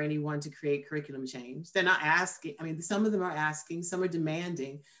waiting for anyone to create curriculum change. They're not asking. I mean, some of them are asking, some are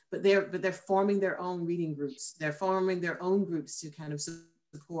demanding, but they're forming their own reading groups. They're forming their own groups to kind of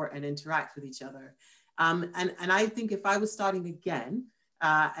support and interact with each other. And I think if I was starting again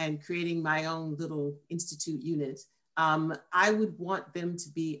and creating my own little institute unit, I would want them to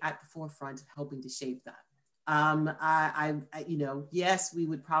be at the forefront of helping to shape that. You know, yes, we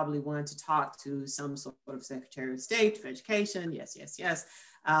would probably want to talk to some sort of Secretary of State for Education, yes,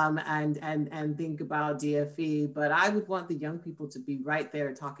 and think about DFE, but I would want the young people to be right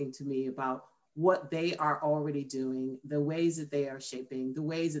there talking to me about what they are already doing, the ways that they are shaping, the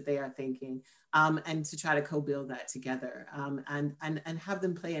ways that they are thinking, and to try to co-build that together, and have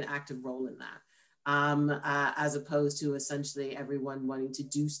them play an active role in that. As opposed to essentially everyone wanting to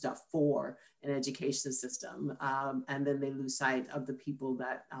do stuff for an education system, and then they lose sight of the people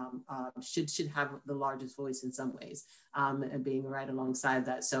that should have the largest voice in some ways, and being right alongside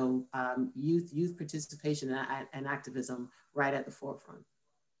that. So youth participation and activism right at the forefront.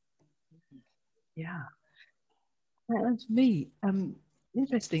 Yeah, and for me,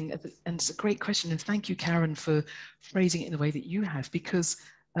 interesting, and it's a great question, and thank you, Karen, for phrasing it in the way that you have, because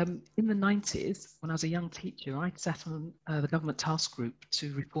in the 90s, when I was a young teacher, I sat on the government task group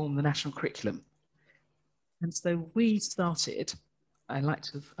to reform the national curriculum. And so we started, I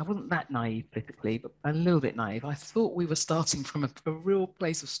wasn't that naive politically, but a little bit naive. I thought we were starting from a real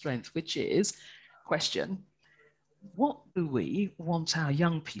place of strength, which is, question, what do we want our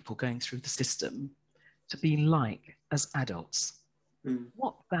young people going through the system to be like as adults?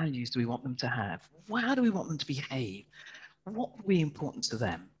 What values do we want them to have? How do we want them to behave? What would be important to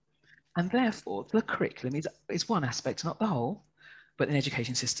them? And therefore, the curriculum is one aspect, not the whole, but an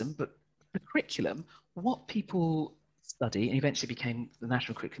education system. But the curriculum, what people study, and eventually became the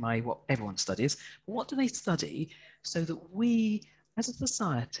national curriculum, i.e. what everyone studies, what do they study so that we, as a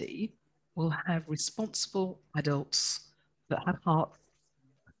society, will have responsible adults that have hearts,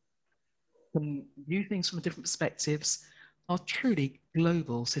 can view things from different perspectives, are truly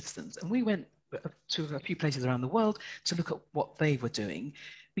global citizens. And we went to a few places around the world to look at what they were doing,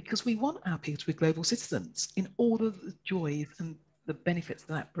 because we want our people to be global citizens in all of the joys and the benefits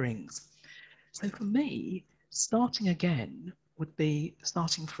that brings. So for me, starting again would be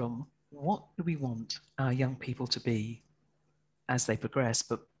starting from what do we want our young people to be as they progress,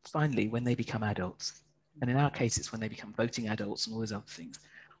 but finally when they become adults. And in our case, it's when they become voting adults and all those other things.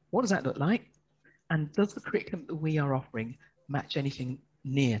 What does that look like? And does the curriculum that we are offering match anything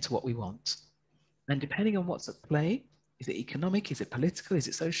near to what we want? And depending on what's at play, is it economic, is it political, is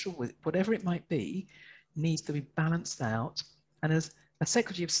it social, whatever it might be, needs to be balanced out. And as a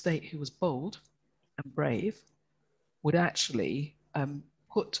Secretary of State who was bold and brave would actually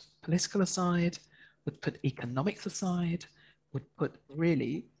put political aside, would put economics aside, would put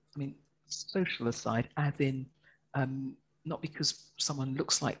really, I mean, social aside, as in not because someone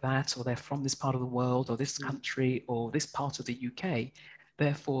looks like that, or they're from this part of the world, or this country, or this part of the UK,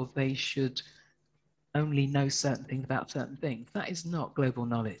 therefore they should only know certain things about certain things. That is not global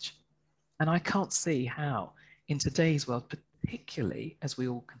knowledge. And I can't see how, in today's world, particularly as we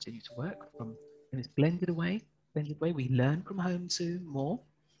all continue to work from in this blended way, we learn from home too more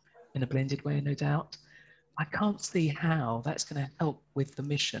in a blended way, no doubt. I can't see how that's going to help with the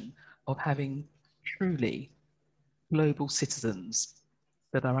mission of having truly global citizens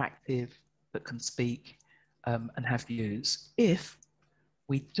that are active, that can speak and have views, if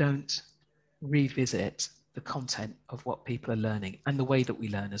we don't revisit the content of what people are learning and the way that we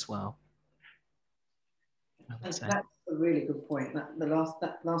learn as well. That's a really good point,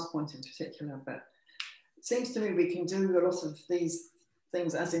 that last point in particular. But it seems to me we can do a lot of these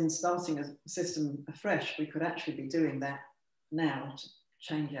things, as in starting a system afresh. We could actually be doing that now to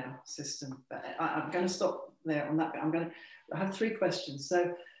change our system. But I'm going to stop there on that bit. I have 3 questions.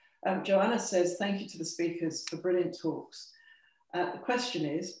 So Joanna says, thank you to the speakers for brilliant talks. The question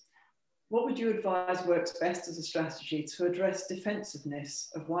is, what would you advise works best as a strategy to address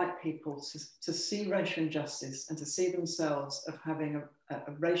defensiveness of white people to see racial injustice and to see themselves of having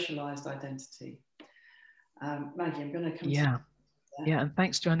a racialized identity? Maggie, I'm going to come to you. Yeah, and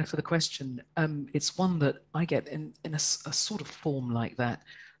thanks, Joanna, for the question. It's one that I get in a sort of form like that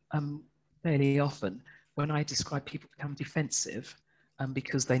fairly often when I describe people become defensive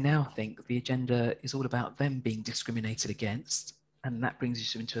because they now think the agenda is all about them being discriminated against. And that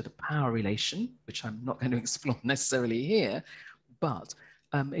brings you into the power relation, which I'm not going to explore necessarily here, but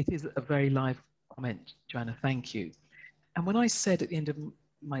it is a very live comment, Joanna, thank you. And when I said at the end of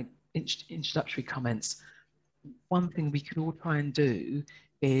my introductory comments, one thing we could all try and do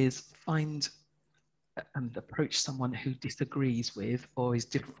is find and approach someone who disagrees with or is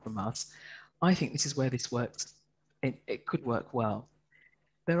different from us. I think this is where this works. It could work well.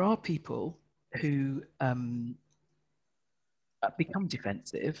 There are people who become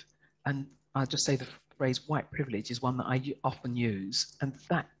defensive, and I'll just say the phrase white privilege is one that I often use, and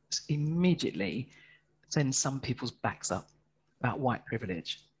that immediately sends some people's backs up about white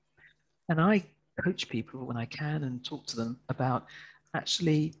privilege. And I coach people when I can and talk to them about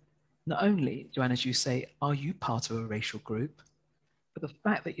actually, not only, Joanne, as you say, are you part of a racial group, but the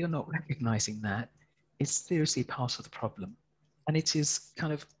fact that you're not recognizing that is seriously part of the problem. And it is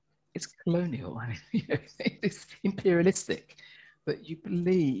kind of, it's colonial, I mean, it's imperialistic, that you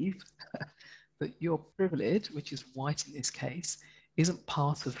believe that your privilege, which is white in this case, isn't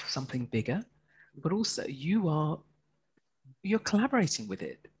part of something bigger, but also you're collaborating with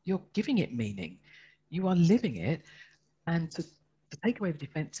it, you're giving it meaning, you are living it. And to take away the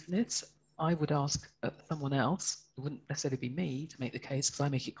defensiveness, I would ask someone else, it wouldn't necessarily be me to make the case, because I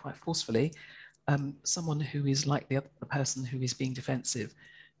make it quite forcefully, someone who is like the person who is being defensive,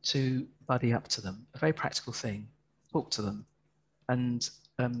 to buddy up to them. A very practical thing, talk to them, and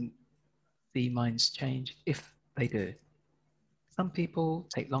the minds change if they do. Some people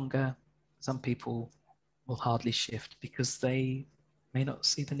take longer, some people will hardly shift because they may not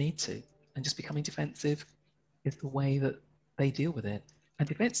see the need to, and just becoming defensive is the way that they deal with it. And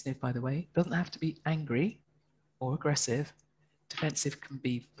defensive, by the way, doesn't have to be angry or aggressive. Defensive can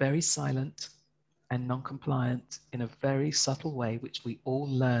be very silent and non-compliant in a very subtle way, which we all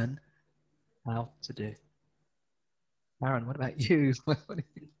learn how to do. Aaron, what about you?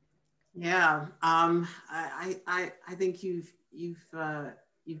 Yeah, I think you've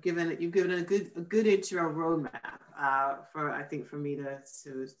given a good intro roadmap for me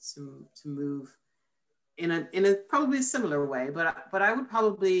to move in a probably similar way, but I would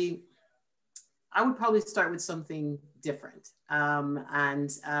probably start with something different, and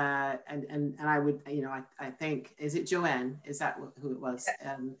I would, I think, is it Joanne? Is that who it was?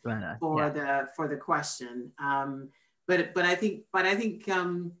 For the question, but I think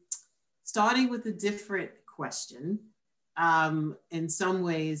starting with a different question in some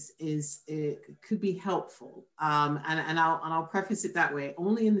ways could be helpful, and I'll preface it that way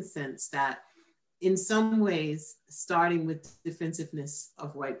only in the sense that in some ways starting with defensiveness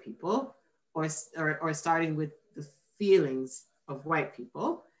of white people or starting with the feelings of white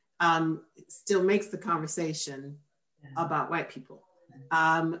people still makes the conversation about white people,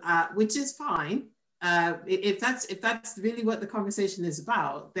 which is fine. if that's really what the conversation is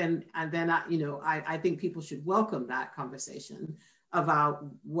about, then I think people should welcome that conversation about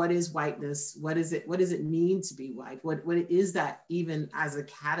what is whiteness, what does it mean to be white, what is that even as a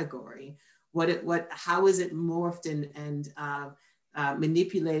category, how is it morphed and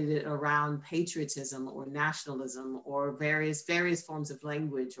manipulated around patriotism or nationalism or various forms of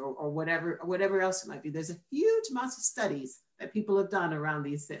language or whatever else it might be. There's a huge amount of studies that people have done around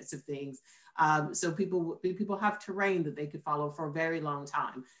these sets of things. So people have terrain that they could follow for a very long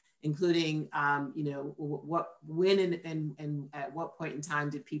time, including when and at what point in time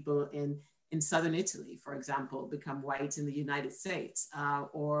did people in Southern Italy, for example, become white in the United States,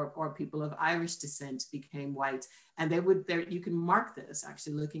 or people of Irish descent became white. And you can mark this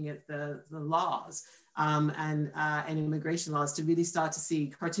actually looking at the laws and immigration laws to really start to see.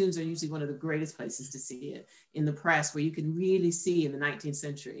 Cartoons are usually one of the greatest places to see it in the press, where you can really see in the 19th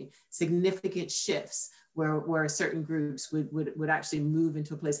century significant shifts where certain groups would actually move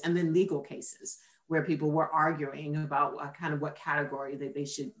into a place, and then legal cases where people were arguing about kind of what category they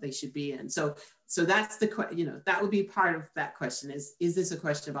should be in. So that's that would be part of that question is this a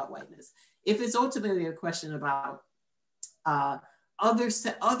question about whiteness? If it's ultimately a question about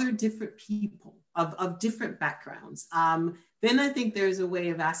other different people of different backgrounds, then I think there's a way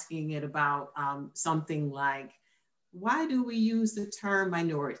of asking it about something like, why do we use the term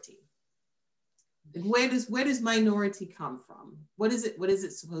minority? Where does minority come from? What is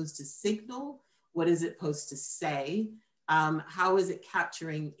it supposed to signal? What is it supposed to say? How is it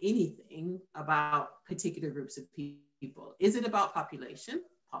capturing anything about particular groups of people? Is it about population?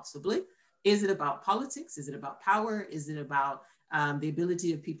 Possibly. Is it about politics? Is it about power? Is it about the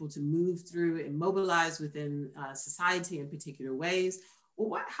ability of people to move through and mobilize within society in particular ways? Well,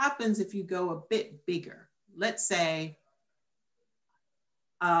 what happens if you go a bit bigger? Let's say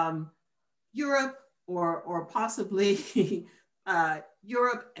Europe or possibly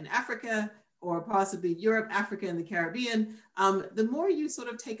Europe and Africa, or possibly Europe, Africa, and the Caribbean. The more you sort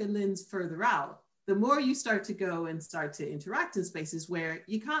of take a lens further out, the more you start to go and start to interact in spaces where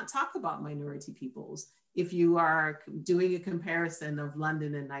you can't talk about minority peoples if you are doing a comparison of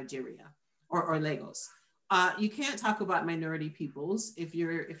London and Nigeria or Lagos. You can't talk about minority peoples if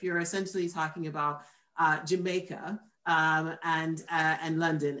you're essentially talking about Jamaica and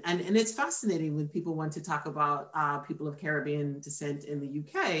London. And it's fascinating when people want to talk about people of Caribbean descent in the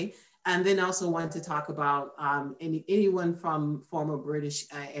UK, and then also want to talk about anyone from former British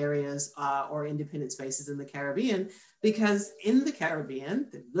areas or independent spaces in the Caribbean, because in the Caribbean,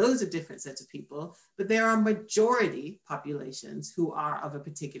 there are loads of different sets of people, but there are majority populations who are of a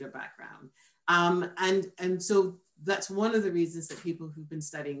particular background. And so that's one of the reasons that people who've been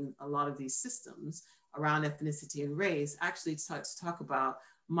studying a lot of these systems around ethnicity and race actually start to talk about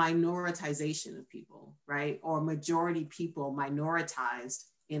minoritization of people, right? Or majority people minoritized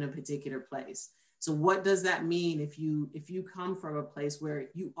in a particular place. So what does that mean if you come from a place where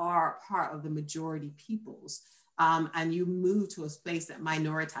you are part of the majority peoples and you move to a space that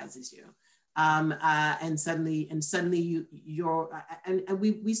minoritizes you? And suddenly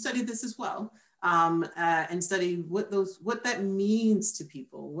we studied this as well, and studied what that means to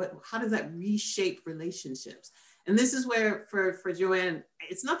people. How does that reshape relationships? And this is where for Joanne,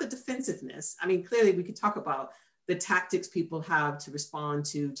 it's not the defensiveness. I mean, clearly we could talk about the tactics people have to respond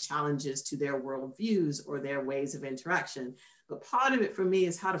to challenges to their worldviews or their ways of interaction. But part of it for me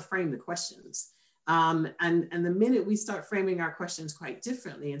is how to frame the questions. And the minute we start framing our questions quite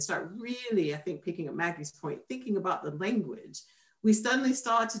differently and start really, I think, picking up Maggie's point, thinking about the language, we suddenly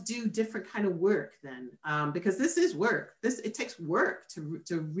start to do different kind of work then, because this is work. It takes work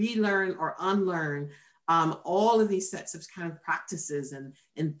to relearn or unlearn all of these sets of kind of practices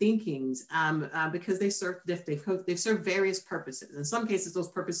and thinkings, because they serve various purposes. In some cases, those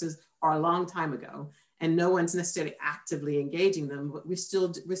purposes are a long time ago, and no one's necessarily actively engaging them, but we're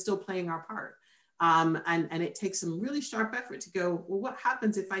still playing our part. And it takes some really sharp effort to go, well, what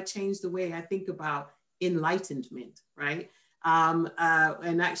happens if I change the way I think about enlightenment, right?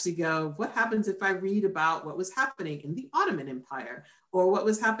 And actually go, what happens if I read about what was happening in the Ottoman Empire, or what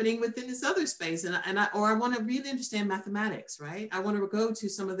was happening within this other space? Or I want to really understand mathematics, right? I want to go to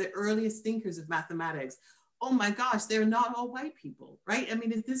some of the earliest thinkers of mathematics. Oh my gosh, they're not all white people, right? I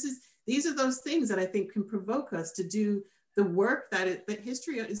mean, these are those things that I think can provoke us to do the work that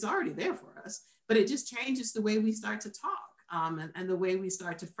history is already there for us, but it just changes the way we start to talk and the way we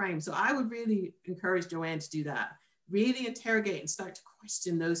start to frame. So I would really encourage Joanne to do that. Really interrogate and start to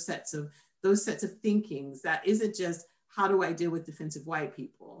question those sets of thinkings. That isn't just how do I deal with defensive white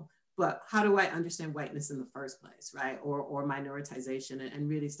people, but how do I understand whiteness in the first place, right? Or minoritization, and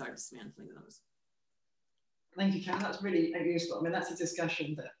really start dismantling those. Thank you, Karen. That's really useful. I mean, that's a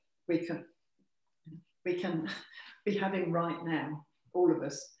discussion that we can be having right now, all of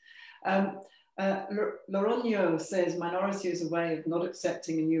us. Laurent says, minority is a way of not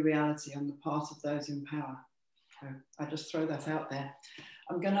accepting a new reality on the part of those in power. So I just throw that out there.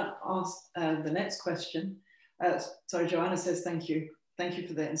 I'm going to ask the next question. Sorry, Joanna says, thank you. Thank you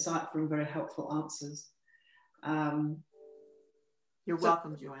for the insightful and very helpful answers. You're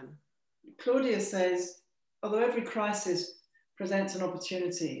welcome, Joanna. Claudia says, although every crisis presents an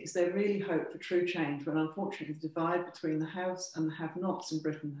opportunity, is there really hope for true change when unfortunately the divide between the haves and the have-nots in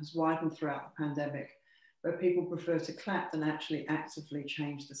Britain has widened throughout the pandemic, where people prefer to clap than actually actively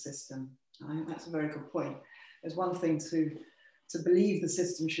change the system? I think that's a very good point. There's one thing to believe the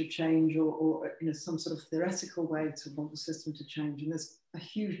system should change, or you know, some sort of theoretical way to want the system to change, and there's a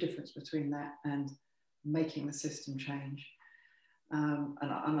huge difference between that and making the system change. And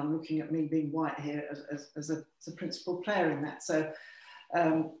I'm looking at me being white here as a principal player in that. So,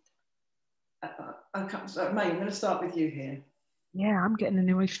 May, I'm going to start with you here. Yeah, I'm getting an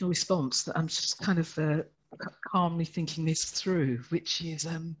emotional response that I'm just kind of calmly thinking this through, which is,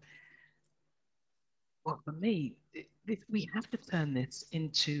 well, for me, we have to turn this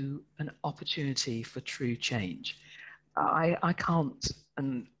into an opportunity for true change. I can't,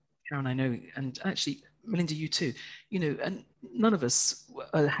 and Karen, I know, and actually, Melinda, you too, you know, and none of us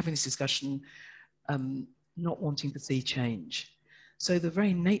are having this discussion not wanting to see change. So the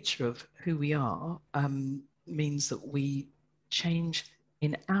very nature of who we are means that we change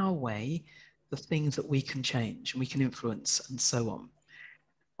in our way the things that we can change and we can influence and so on.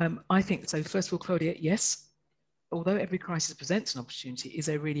 I think, so first of all, Claudia, yes, although every crisis presents an opportunity, is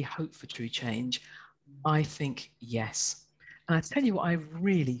there really hope for true change? I think yes. And I tell you what I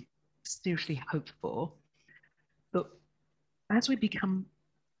really seriously hope for, that as we become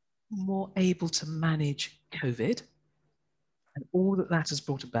more able to manage COVID and all that that has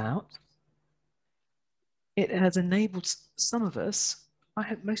brought about, it has enabled some of us, I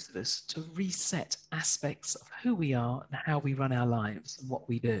hope most of us, to reset aspects of who we are and how we run our lives and what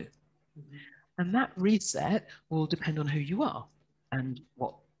we do. Mm-hmm. And that reset will depend on who you are and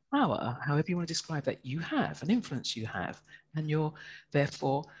what power, however you want to describe that, you have, and influence you have, and your,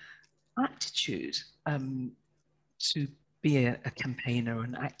 therefore, aptitude to be a campaigner,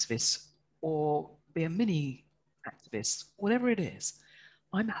 an activist, or be a mini activist, whatever it is.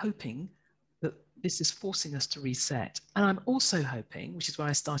 I'm hoping that this is forcing us to reset. And I'm also hoping, which is why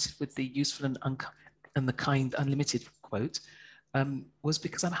I started with the useful and the kind unlimited quote, was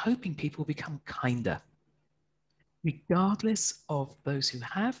because I'm hoping people become kinder. Regardless of those who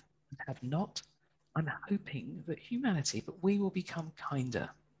have and have not, I'm hoping that humanity, but we will become kinder.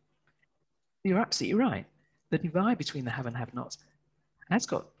 You're absolutely right. The divide between the have and have-nots has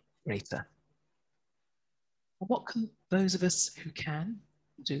got greater. What can those of us who can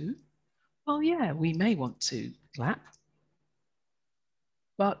do? Well, yeah, we may want to clap,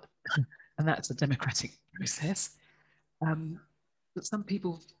 but, and that's a democratic process, but some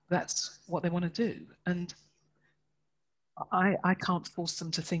people, that's what they want to do. And I can't force them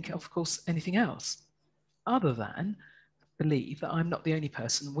to think, of course, anything else other than believe that I'm not the only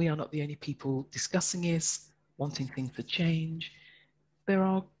person. We are not the only people discussing this, wanting things to change. There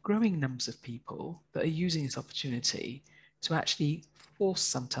are growing numbers of people that are using this opportunity to actually force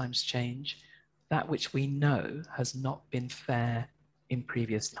sometimes change that which we know has not been fair in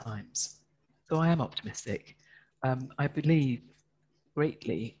previous times. So I am optimistic. I believe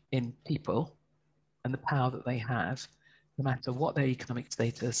greatly in people and the power that they have, no matter what their economic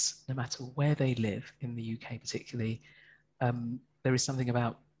status, no matter where they live in the UK particularly. There is something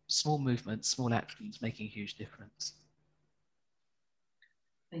about small movements, small actions making a huge difference.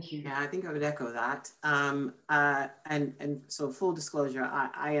 Thank you. Yeah, I think I would echo that. And so full disclosure,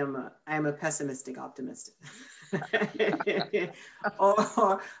 I am a pessimistic optimist.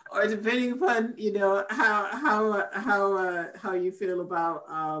 or depending upon, you know, how you feel about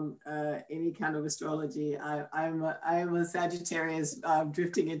any kind of astrology. I am a Sagittarius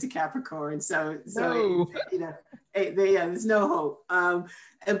drifting into Capricorn, so no. You know, there's no hope.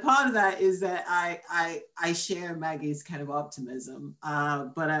 And part of that is that I share Maggie's kind of optimism,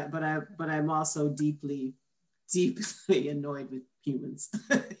 but I'm also deeply annoyed with humans,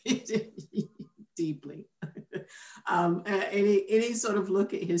 deeply. Any sort of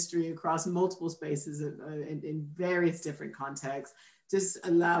look at history across multiple spaces in various different contexts just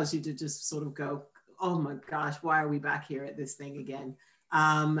allows you to just sort of go, oh my gosh, why are we back here at this thing again?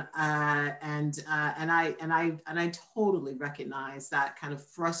 And I totally recognize that kind of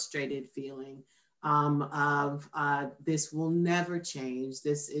frustrated feeling of this will never change.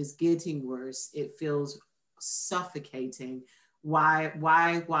 This is getting worse. It feels suffocating. Why,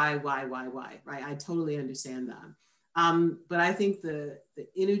 right? I totally understand that. But I think the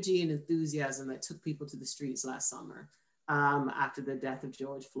energy and enthusiasm that took people to the streets last summer after the death of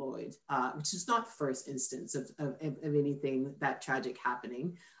George Floyd, which is not the first instance of anything that tragic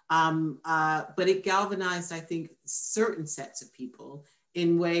happening, but it galvanized, I think, certain sets of people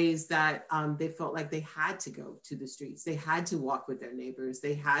in ways that they felt like they had to go to the streets. They had to walk with their neighbors.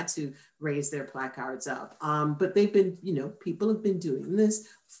 They had to raise their placards up. But they've been, people have been doing this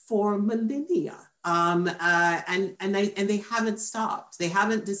for millennia. And they haven't stopped. They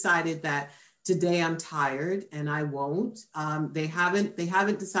haven't decided that today I'm tired and I won't. They haven't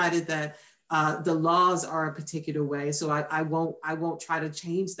decided that the laws are a particular way, so I won't try to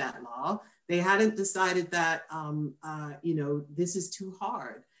change that law. They hadn't decided that, this is too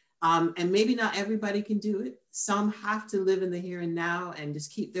hard. And maybe not everybody can do it. Some have to live in the here and now and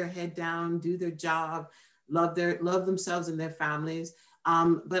just keep their head down, do their job, love themselves and their families.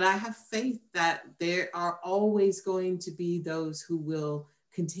 But I have faith that there are always going to be those who will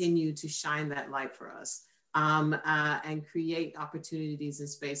continue to shine that light for us and create opportunities and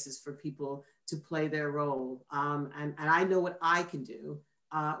spaces for people to play their role. And I know what I can do.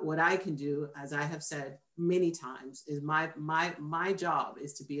 What I can do, as I have said many times, is my job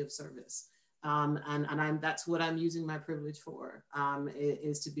is to be of service. That's what I'm using my privilege for,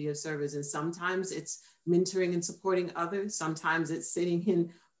 is to be of service. And sometimes it's mentoring and supporting others. Sometimes it's sitting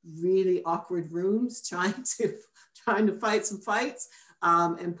in really awkward rooms, trying to fight some fights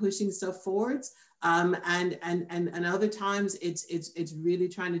and pushing stuff forwards. And other times it's really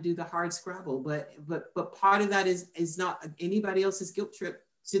trying to do the hard scrabble, but part of that is not anybody else's guilt trip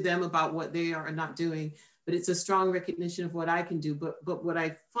to them about what they are not doing, but it's a strong recognition of what I can do. But what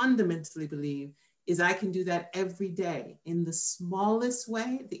I fundamentally believe is I can do that every day in the smallest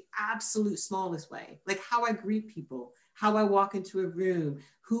way, the absolute smallest way, like how I greet people, how I walk into a room,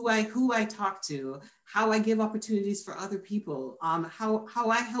 who I talk to, how I give opportunities for other people, how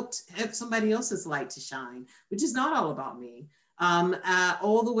I help somebody else's light to shine, which is not all about me,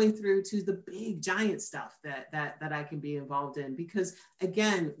 all the way through to the big giant stuff that I can be involved in. Because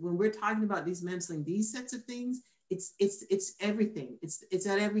again, when we're talking about dismantling these sets of things, it's everything. It's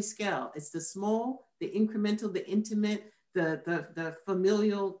at every scale. It's the small, the incremental, the intimate, the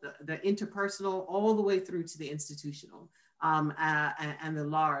familial, the interpersonal, all the way through to the institutional and the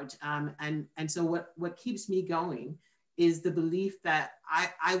large. And so what keeps me going is the belief that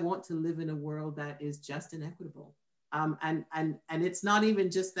I want to live in a world that is just and equitable. And it's not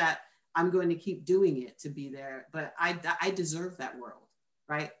even just that I'm going to keep doing it to be there, but I deserve that world,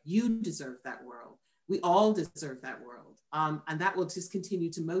 right? You deserve that world. We all deserve that world. And that will just continue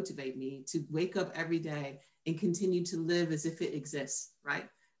to motivate me to wake up every day and continue to live as if it exists, right?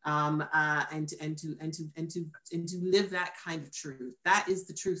 And to live that kind of truth. That is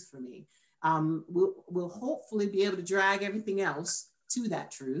the truth for me. We'll hopefully be able to drag everything else to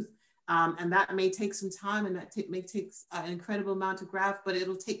that truth. And that may take some time, and that may take an incredible amount of graft, but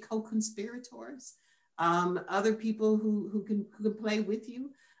it'll take co-conspirators, other people who can play with you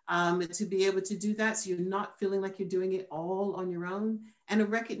to be able to do that. So you're not feeling like you're doing it all on your own, and a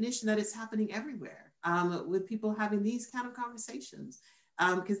recognition that it's happening everywhere with people having these kind of conversations.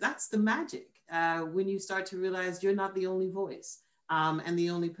 Because that's the magic when you start to realize you're not the only voice and the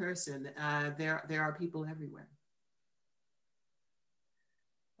only person. There are people everywhere.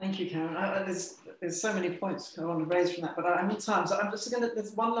 Thank you, Karen. There's so many points I want to raise from that, but I haven't time. So I'm just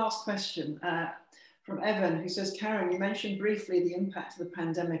there's one last question from Evan, who says, Karen, you mentioned briefly the impact of the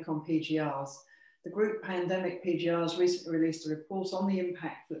pandemic on PGRs. The group Pandemic PGRs recently released a report on the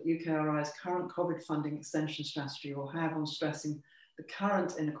impact that UKRI's current COVID funding extension strategy will have on stressing the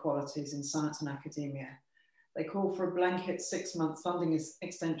current inequalities in science and academia. They call for a blanket 6-month funding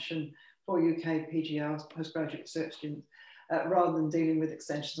extension for UK PGRs, postgraduate research students, rather than dealing with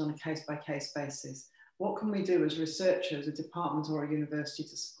extensions on a case-by-case basis. What can we do as researchers, a department or a university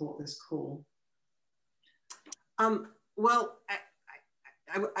to support this call? Well,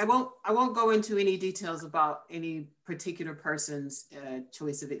 I won't go into any details about any particular person's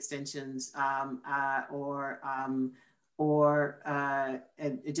choice of extensions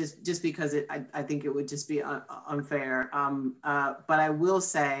just because I think it would just be unfair. But I will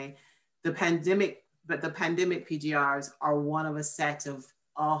say the pandemic PGRs are one of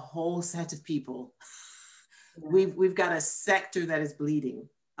a whole set of people. Yeah. We've got a sector that is bleeding.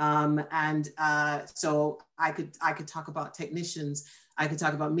 So I could talk about technicians, I could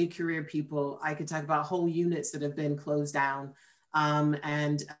talk about mid-career people, I could talk about whole units that have been closed down,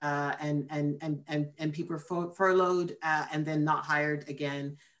 and people furloughed and then not hired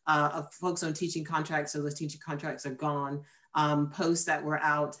again. of folks on teaching contracts, so those teaching contracts are gone, posts that were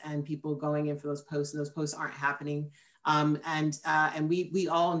out and people going in for those posts, and those posts aren't happening. And we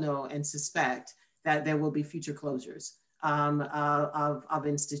all know and suspect that there will be future closures of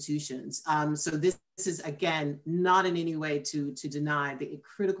institutions. So this is, again, not in any way to deny the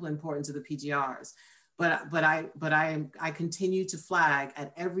critical importance of the PGRs, but I continue to flag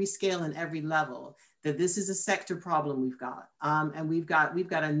at every scale and every level that this is a sector problem we've got. And we've got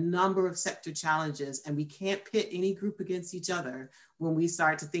a number of sector challenges, and we can't pit any group against each other when we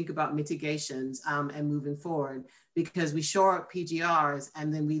start to think about mitigations and moving forward, because we shore up PGRs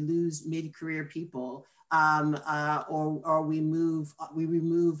and then we lose mid-career people, or we remove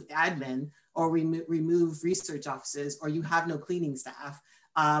admin, or we remove research offices, or you have no cleaning staff.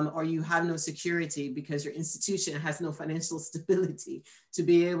 Or you have no security because your institution has no financial stability to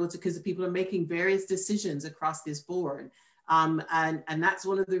be able to, because people are making various decisions across this board. And that's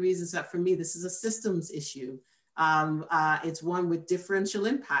one of the reasons that for me, this is a systems issue. It's one with differential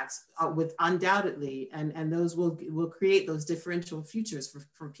impacts, with undoubtedly, and those will create those differential futures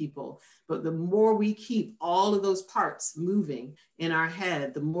for people. But the more we keep all of those parts moving in our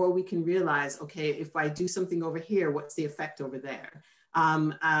head, the more we can realize, okay, if I do something over here, what's the effect over there?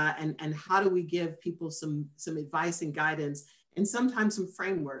 And how do we give people some advice and guidance, and sometimes some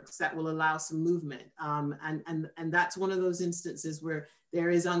frameworks that will allow some movement. And that's one of those instances where there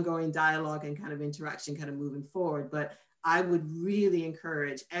is ongoing dialogue and kind of interaction kind of moving forward. But I would really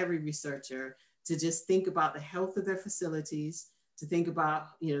encourage every researcher to just think about the health of their facilities, to think about,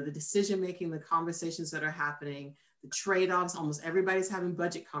 you know, the decision-making, the conversations that are happening, the trade-offs. Almost everybody's having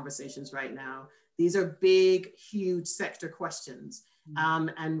budget conversations right now. These are big, huge sector questions.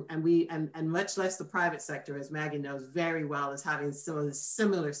 And much less the private sector, as Maggie knows very well, is having some of the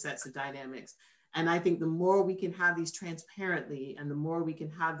similar sets of dynamics. And I think the more we can have these transparently, and the more we can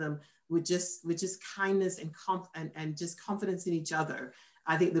have them with just kindness and just confidence in each other,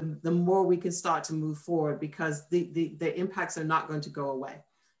 I think the more we can start to move forward, because the impacts are not going to go away.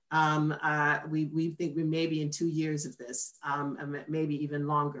 We think we may be in 2 years of this, and maybe even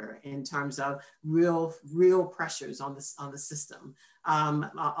longer, in terms of real pressures on the system,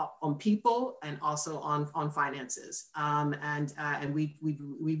 on people, and also on finances. And we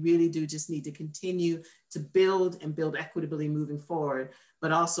really do just need to continue to build equitably moving forward,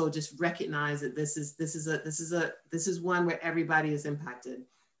 but also just recognize that this is one where everybody is impacted.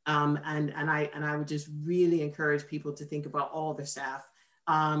 And I would just really encourage people to think about all their staff,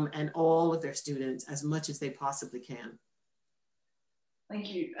 and all of their students as much as they possibly can.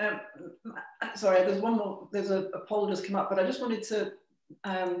 Thank you. Sorry, there's one more, there's a poll just come up, but I just wanted to,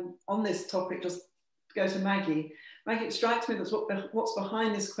 on this topic, just go to Maggie. Maggie, it strikes me that what's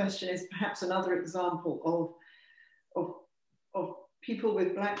behind this question is perhaps another example of people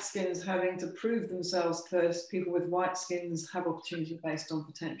with black skins having to prove themselves first. People with white skins have opportunity based on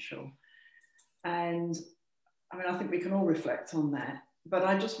potential. And I mean, I think we can all reflect on that. But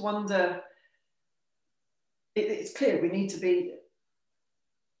I just wonder, it's clear people need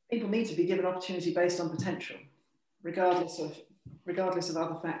to be given opportunity based on potential, regardless of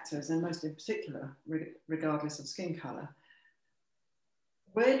other factors, and most in particular, regardless of skin colour.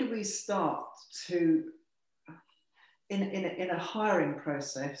 Where do we start to, in a hiring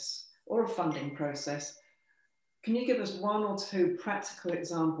process or a funding process, can you give us one or two practical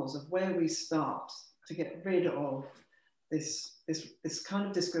examples of where we start to get rid of this kind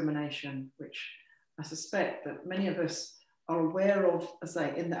of discrimination, which I suspect that many of us are aware of, as I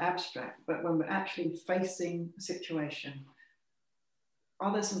say, in the abstract, but when we're actually facing a situation,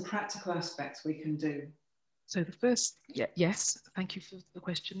 are there some practical aspects we can do? So the first, yes, thank you for the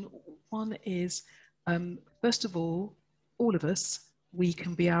question. One is, first of all of us, we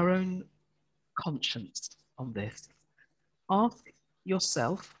can be our own conscience on this. Ask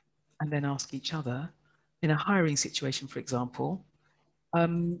yourself, and then ask each other, in a hiring situation, for example,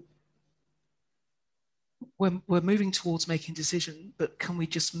 we're moving towards making a decision, but can we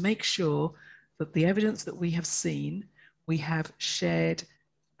just make sure that the evidence that we have seen, we have shared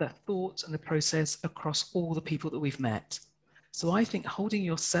the thoughts and the process across all the people that we've met? So I think holding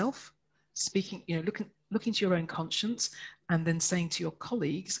yourself, speaking, looking to your own conscience, and then saying to your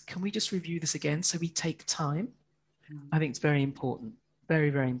colleagues, can we just review this again so we take time? I think it's very important, very,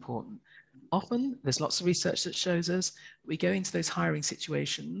 very important. Often there's lots of research that shows us we go into those hiring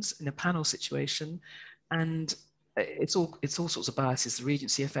situations in a panel situation, and it's all sorts of biases, the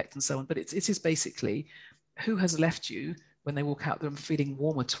Regency effect and so on, but it is basically who has left you when they walk out there and feeling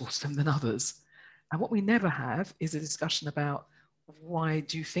warmer towards them than others. And what we never have is a discussion about, why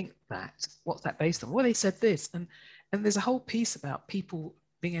do you think that? What's that based on? Well, they said this. And there's a whole piece about people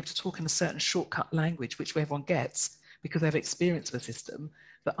being able to talk in a certain shortcut language, which everyone gets because they have experience of a system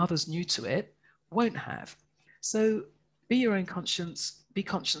that others new to it won't have. So be your own conscience, be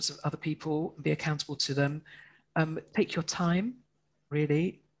conscious of other people, be accountable to them. Take your time,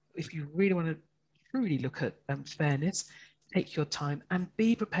 really. If you really want to truly look at fairness, take your time and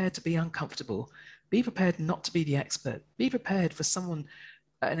be prepared to be uncomfortable. Be prepared not to be the expert. Be prepared for someone,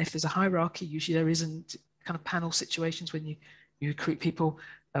 and if there's a hierarchy, usually there isn't kind of panel situations when you recruit people,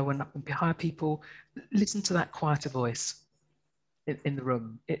 when you hire people, listen to that quieter voice in the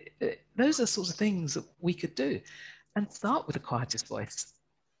room. Those are the sorts of things that we could do. And start with the quietest voice.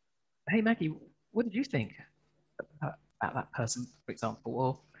 Hey, Maggie, what did you think about that person, for example?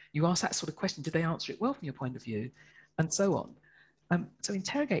 Or you ask that sort of question, did they answer it well from your point of view? And so on. So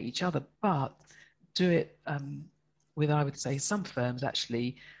interrogate each other, but do it with, I would say, some firms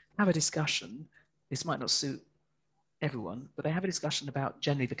actually have a discussion. This might not suit everyone, but they have a discussion about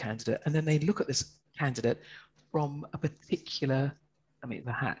generally the candidate, and then they look at this candidate from a particular, I mean,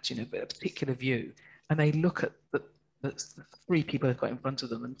 the hat, you know, but a particular view, and they look at the three people they've got in front of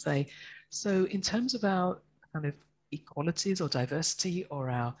them and say, so in terms of our kind of equalities or diversity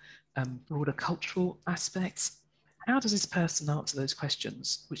or our broader cultural aspects, how does this person answer those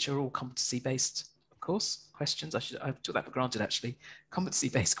questions, which are all competency-based, of course, questions. I took that for granted, actually,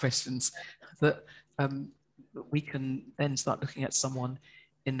 competency-based questions that we can then start looking at someone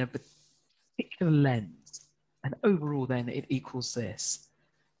in a particular lens, and overall then it equals this.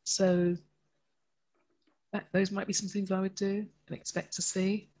 So those might be some things I would do and expect to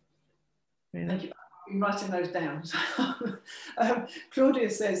see. Really. Thank you. I'm writing those down. Claudia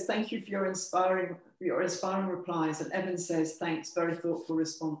says, thank you for your inspiring replies. And Evan says, thanks, very thoughtful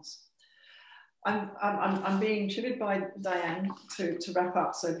response. I'm being tutored by Diane to wrap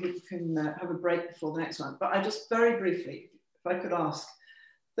up so people can have a break before the next one. But I just very briefly, if I could ask,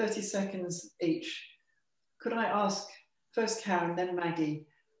 30 seconds each, could I ask first Karen, then Maggie,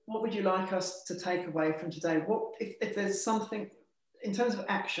 what would you like us to take away from today? What, if there's something, in terms of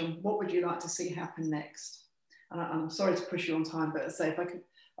action, what would you like to see happen next? And I'm sorry to push you on time, but say if I could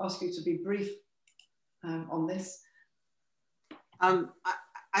ask you to be brief on this. I'm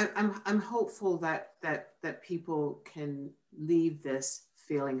hopeful that people can leave this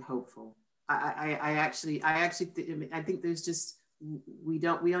feeling hopeful. I think there's just,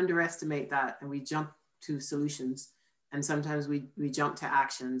 we underestimate that, and we jump to solutions, and sometimes we jump to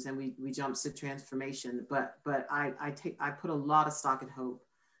actions, and we jump to transformation. But I put a lot of stock in hope,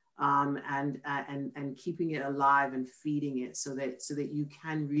 and keeping it alive and feeding it so that you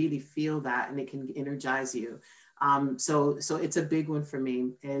can really feel that, and it can energize you. So it's a big one for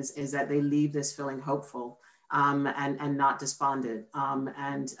me is that they leave this feeling hopeful, and not despondent,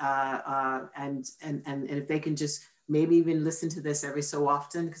 and if they can just maybe even listen to this every so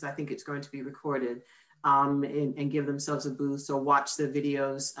often, because I think it's going to be recorded, and give themselves a boost, or watch the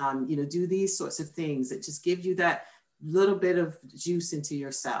videos, do these sorts of things that just give you that little bit of juice into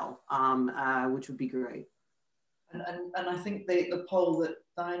your cell, which would be great. And I think the poll that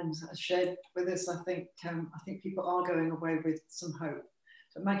Diane has shared with us, I think people are going away with some hope.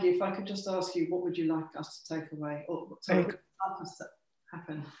 So Maggie, if I could just ask you, what would you like us to take away, or what would you like us to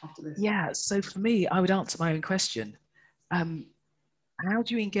happen after this? Yeah, so for me, I would answer my own question. How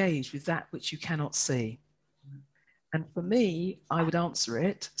do you engage with that which you cannot see? And for me, I would answer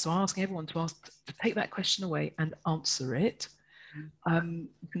it. So I'm asking everyone to take that question away and answer it. You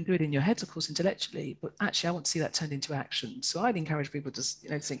can do it in your heads, of course, intellectually, but actually I want to see that turned into action. So I'd encourage people to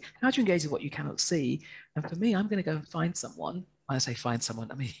think, how do you engage with what you cannot see? And for me, I'm going to go and find someone. When I say find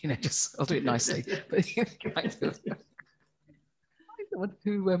someone, I mean, I'll do it nicely. But kind of, someone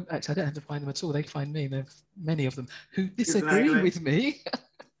who, actually I don't have to find them at all. They find me. There's many of them who disagree with me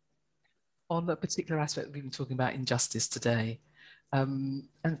on a particular aspect we've been talking about, injustice today. And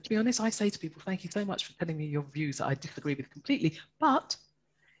to be honest, I say to people, thank you so much for telling me your views that I disagree with completely, but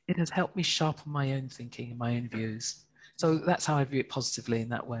it has helped me sharpen my own thinking and my own views. So that's how I view it positively in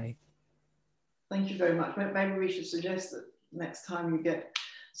that way. Thank you very much. Maybe we should suggest that next time you get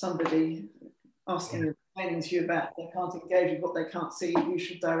somebody asking you, complaining to you about they can't engage with what they can't see, you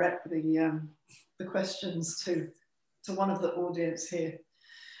should direct the questions to one of the audience here.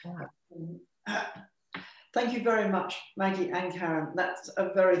 Yeah. Thank you very much, Maggie and Karen. That's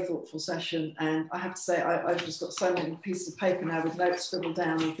a very thoughtful session. And I have to say, I've just got so many pieces of paper now with notes scribbled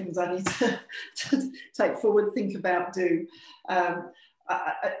down and things I need to take forward, think about, do. I'm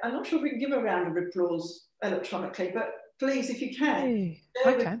not sure if we can give a round of applause electronically, but please, if you can. Hey,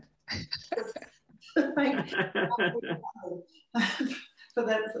 I can. Thank you. for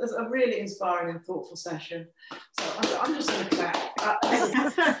a really inspiring and thoughtful session. So I'm just going to clap.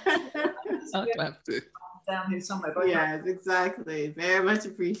 I'll clap too. Down here somewhere. But yes, exactly. Very much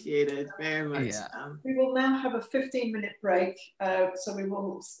appreciated. Very much. Yeah. We will now have a 15-minute break. So we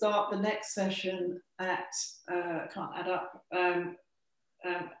will start the next session at, can't add up,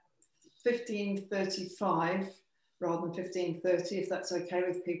 15:35 rather than 15:30, if that's okay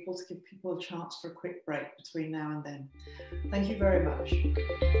with people, to give people a chance for a quick break between now and then. Thank you very much.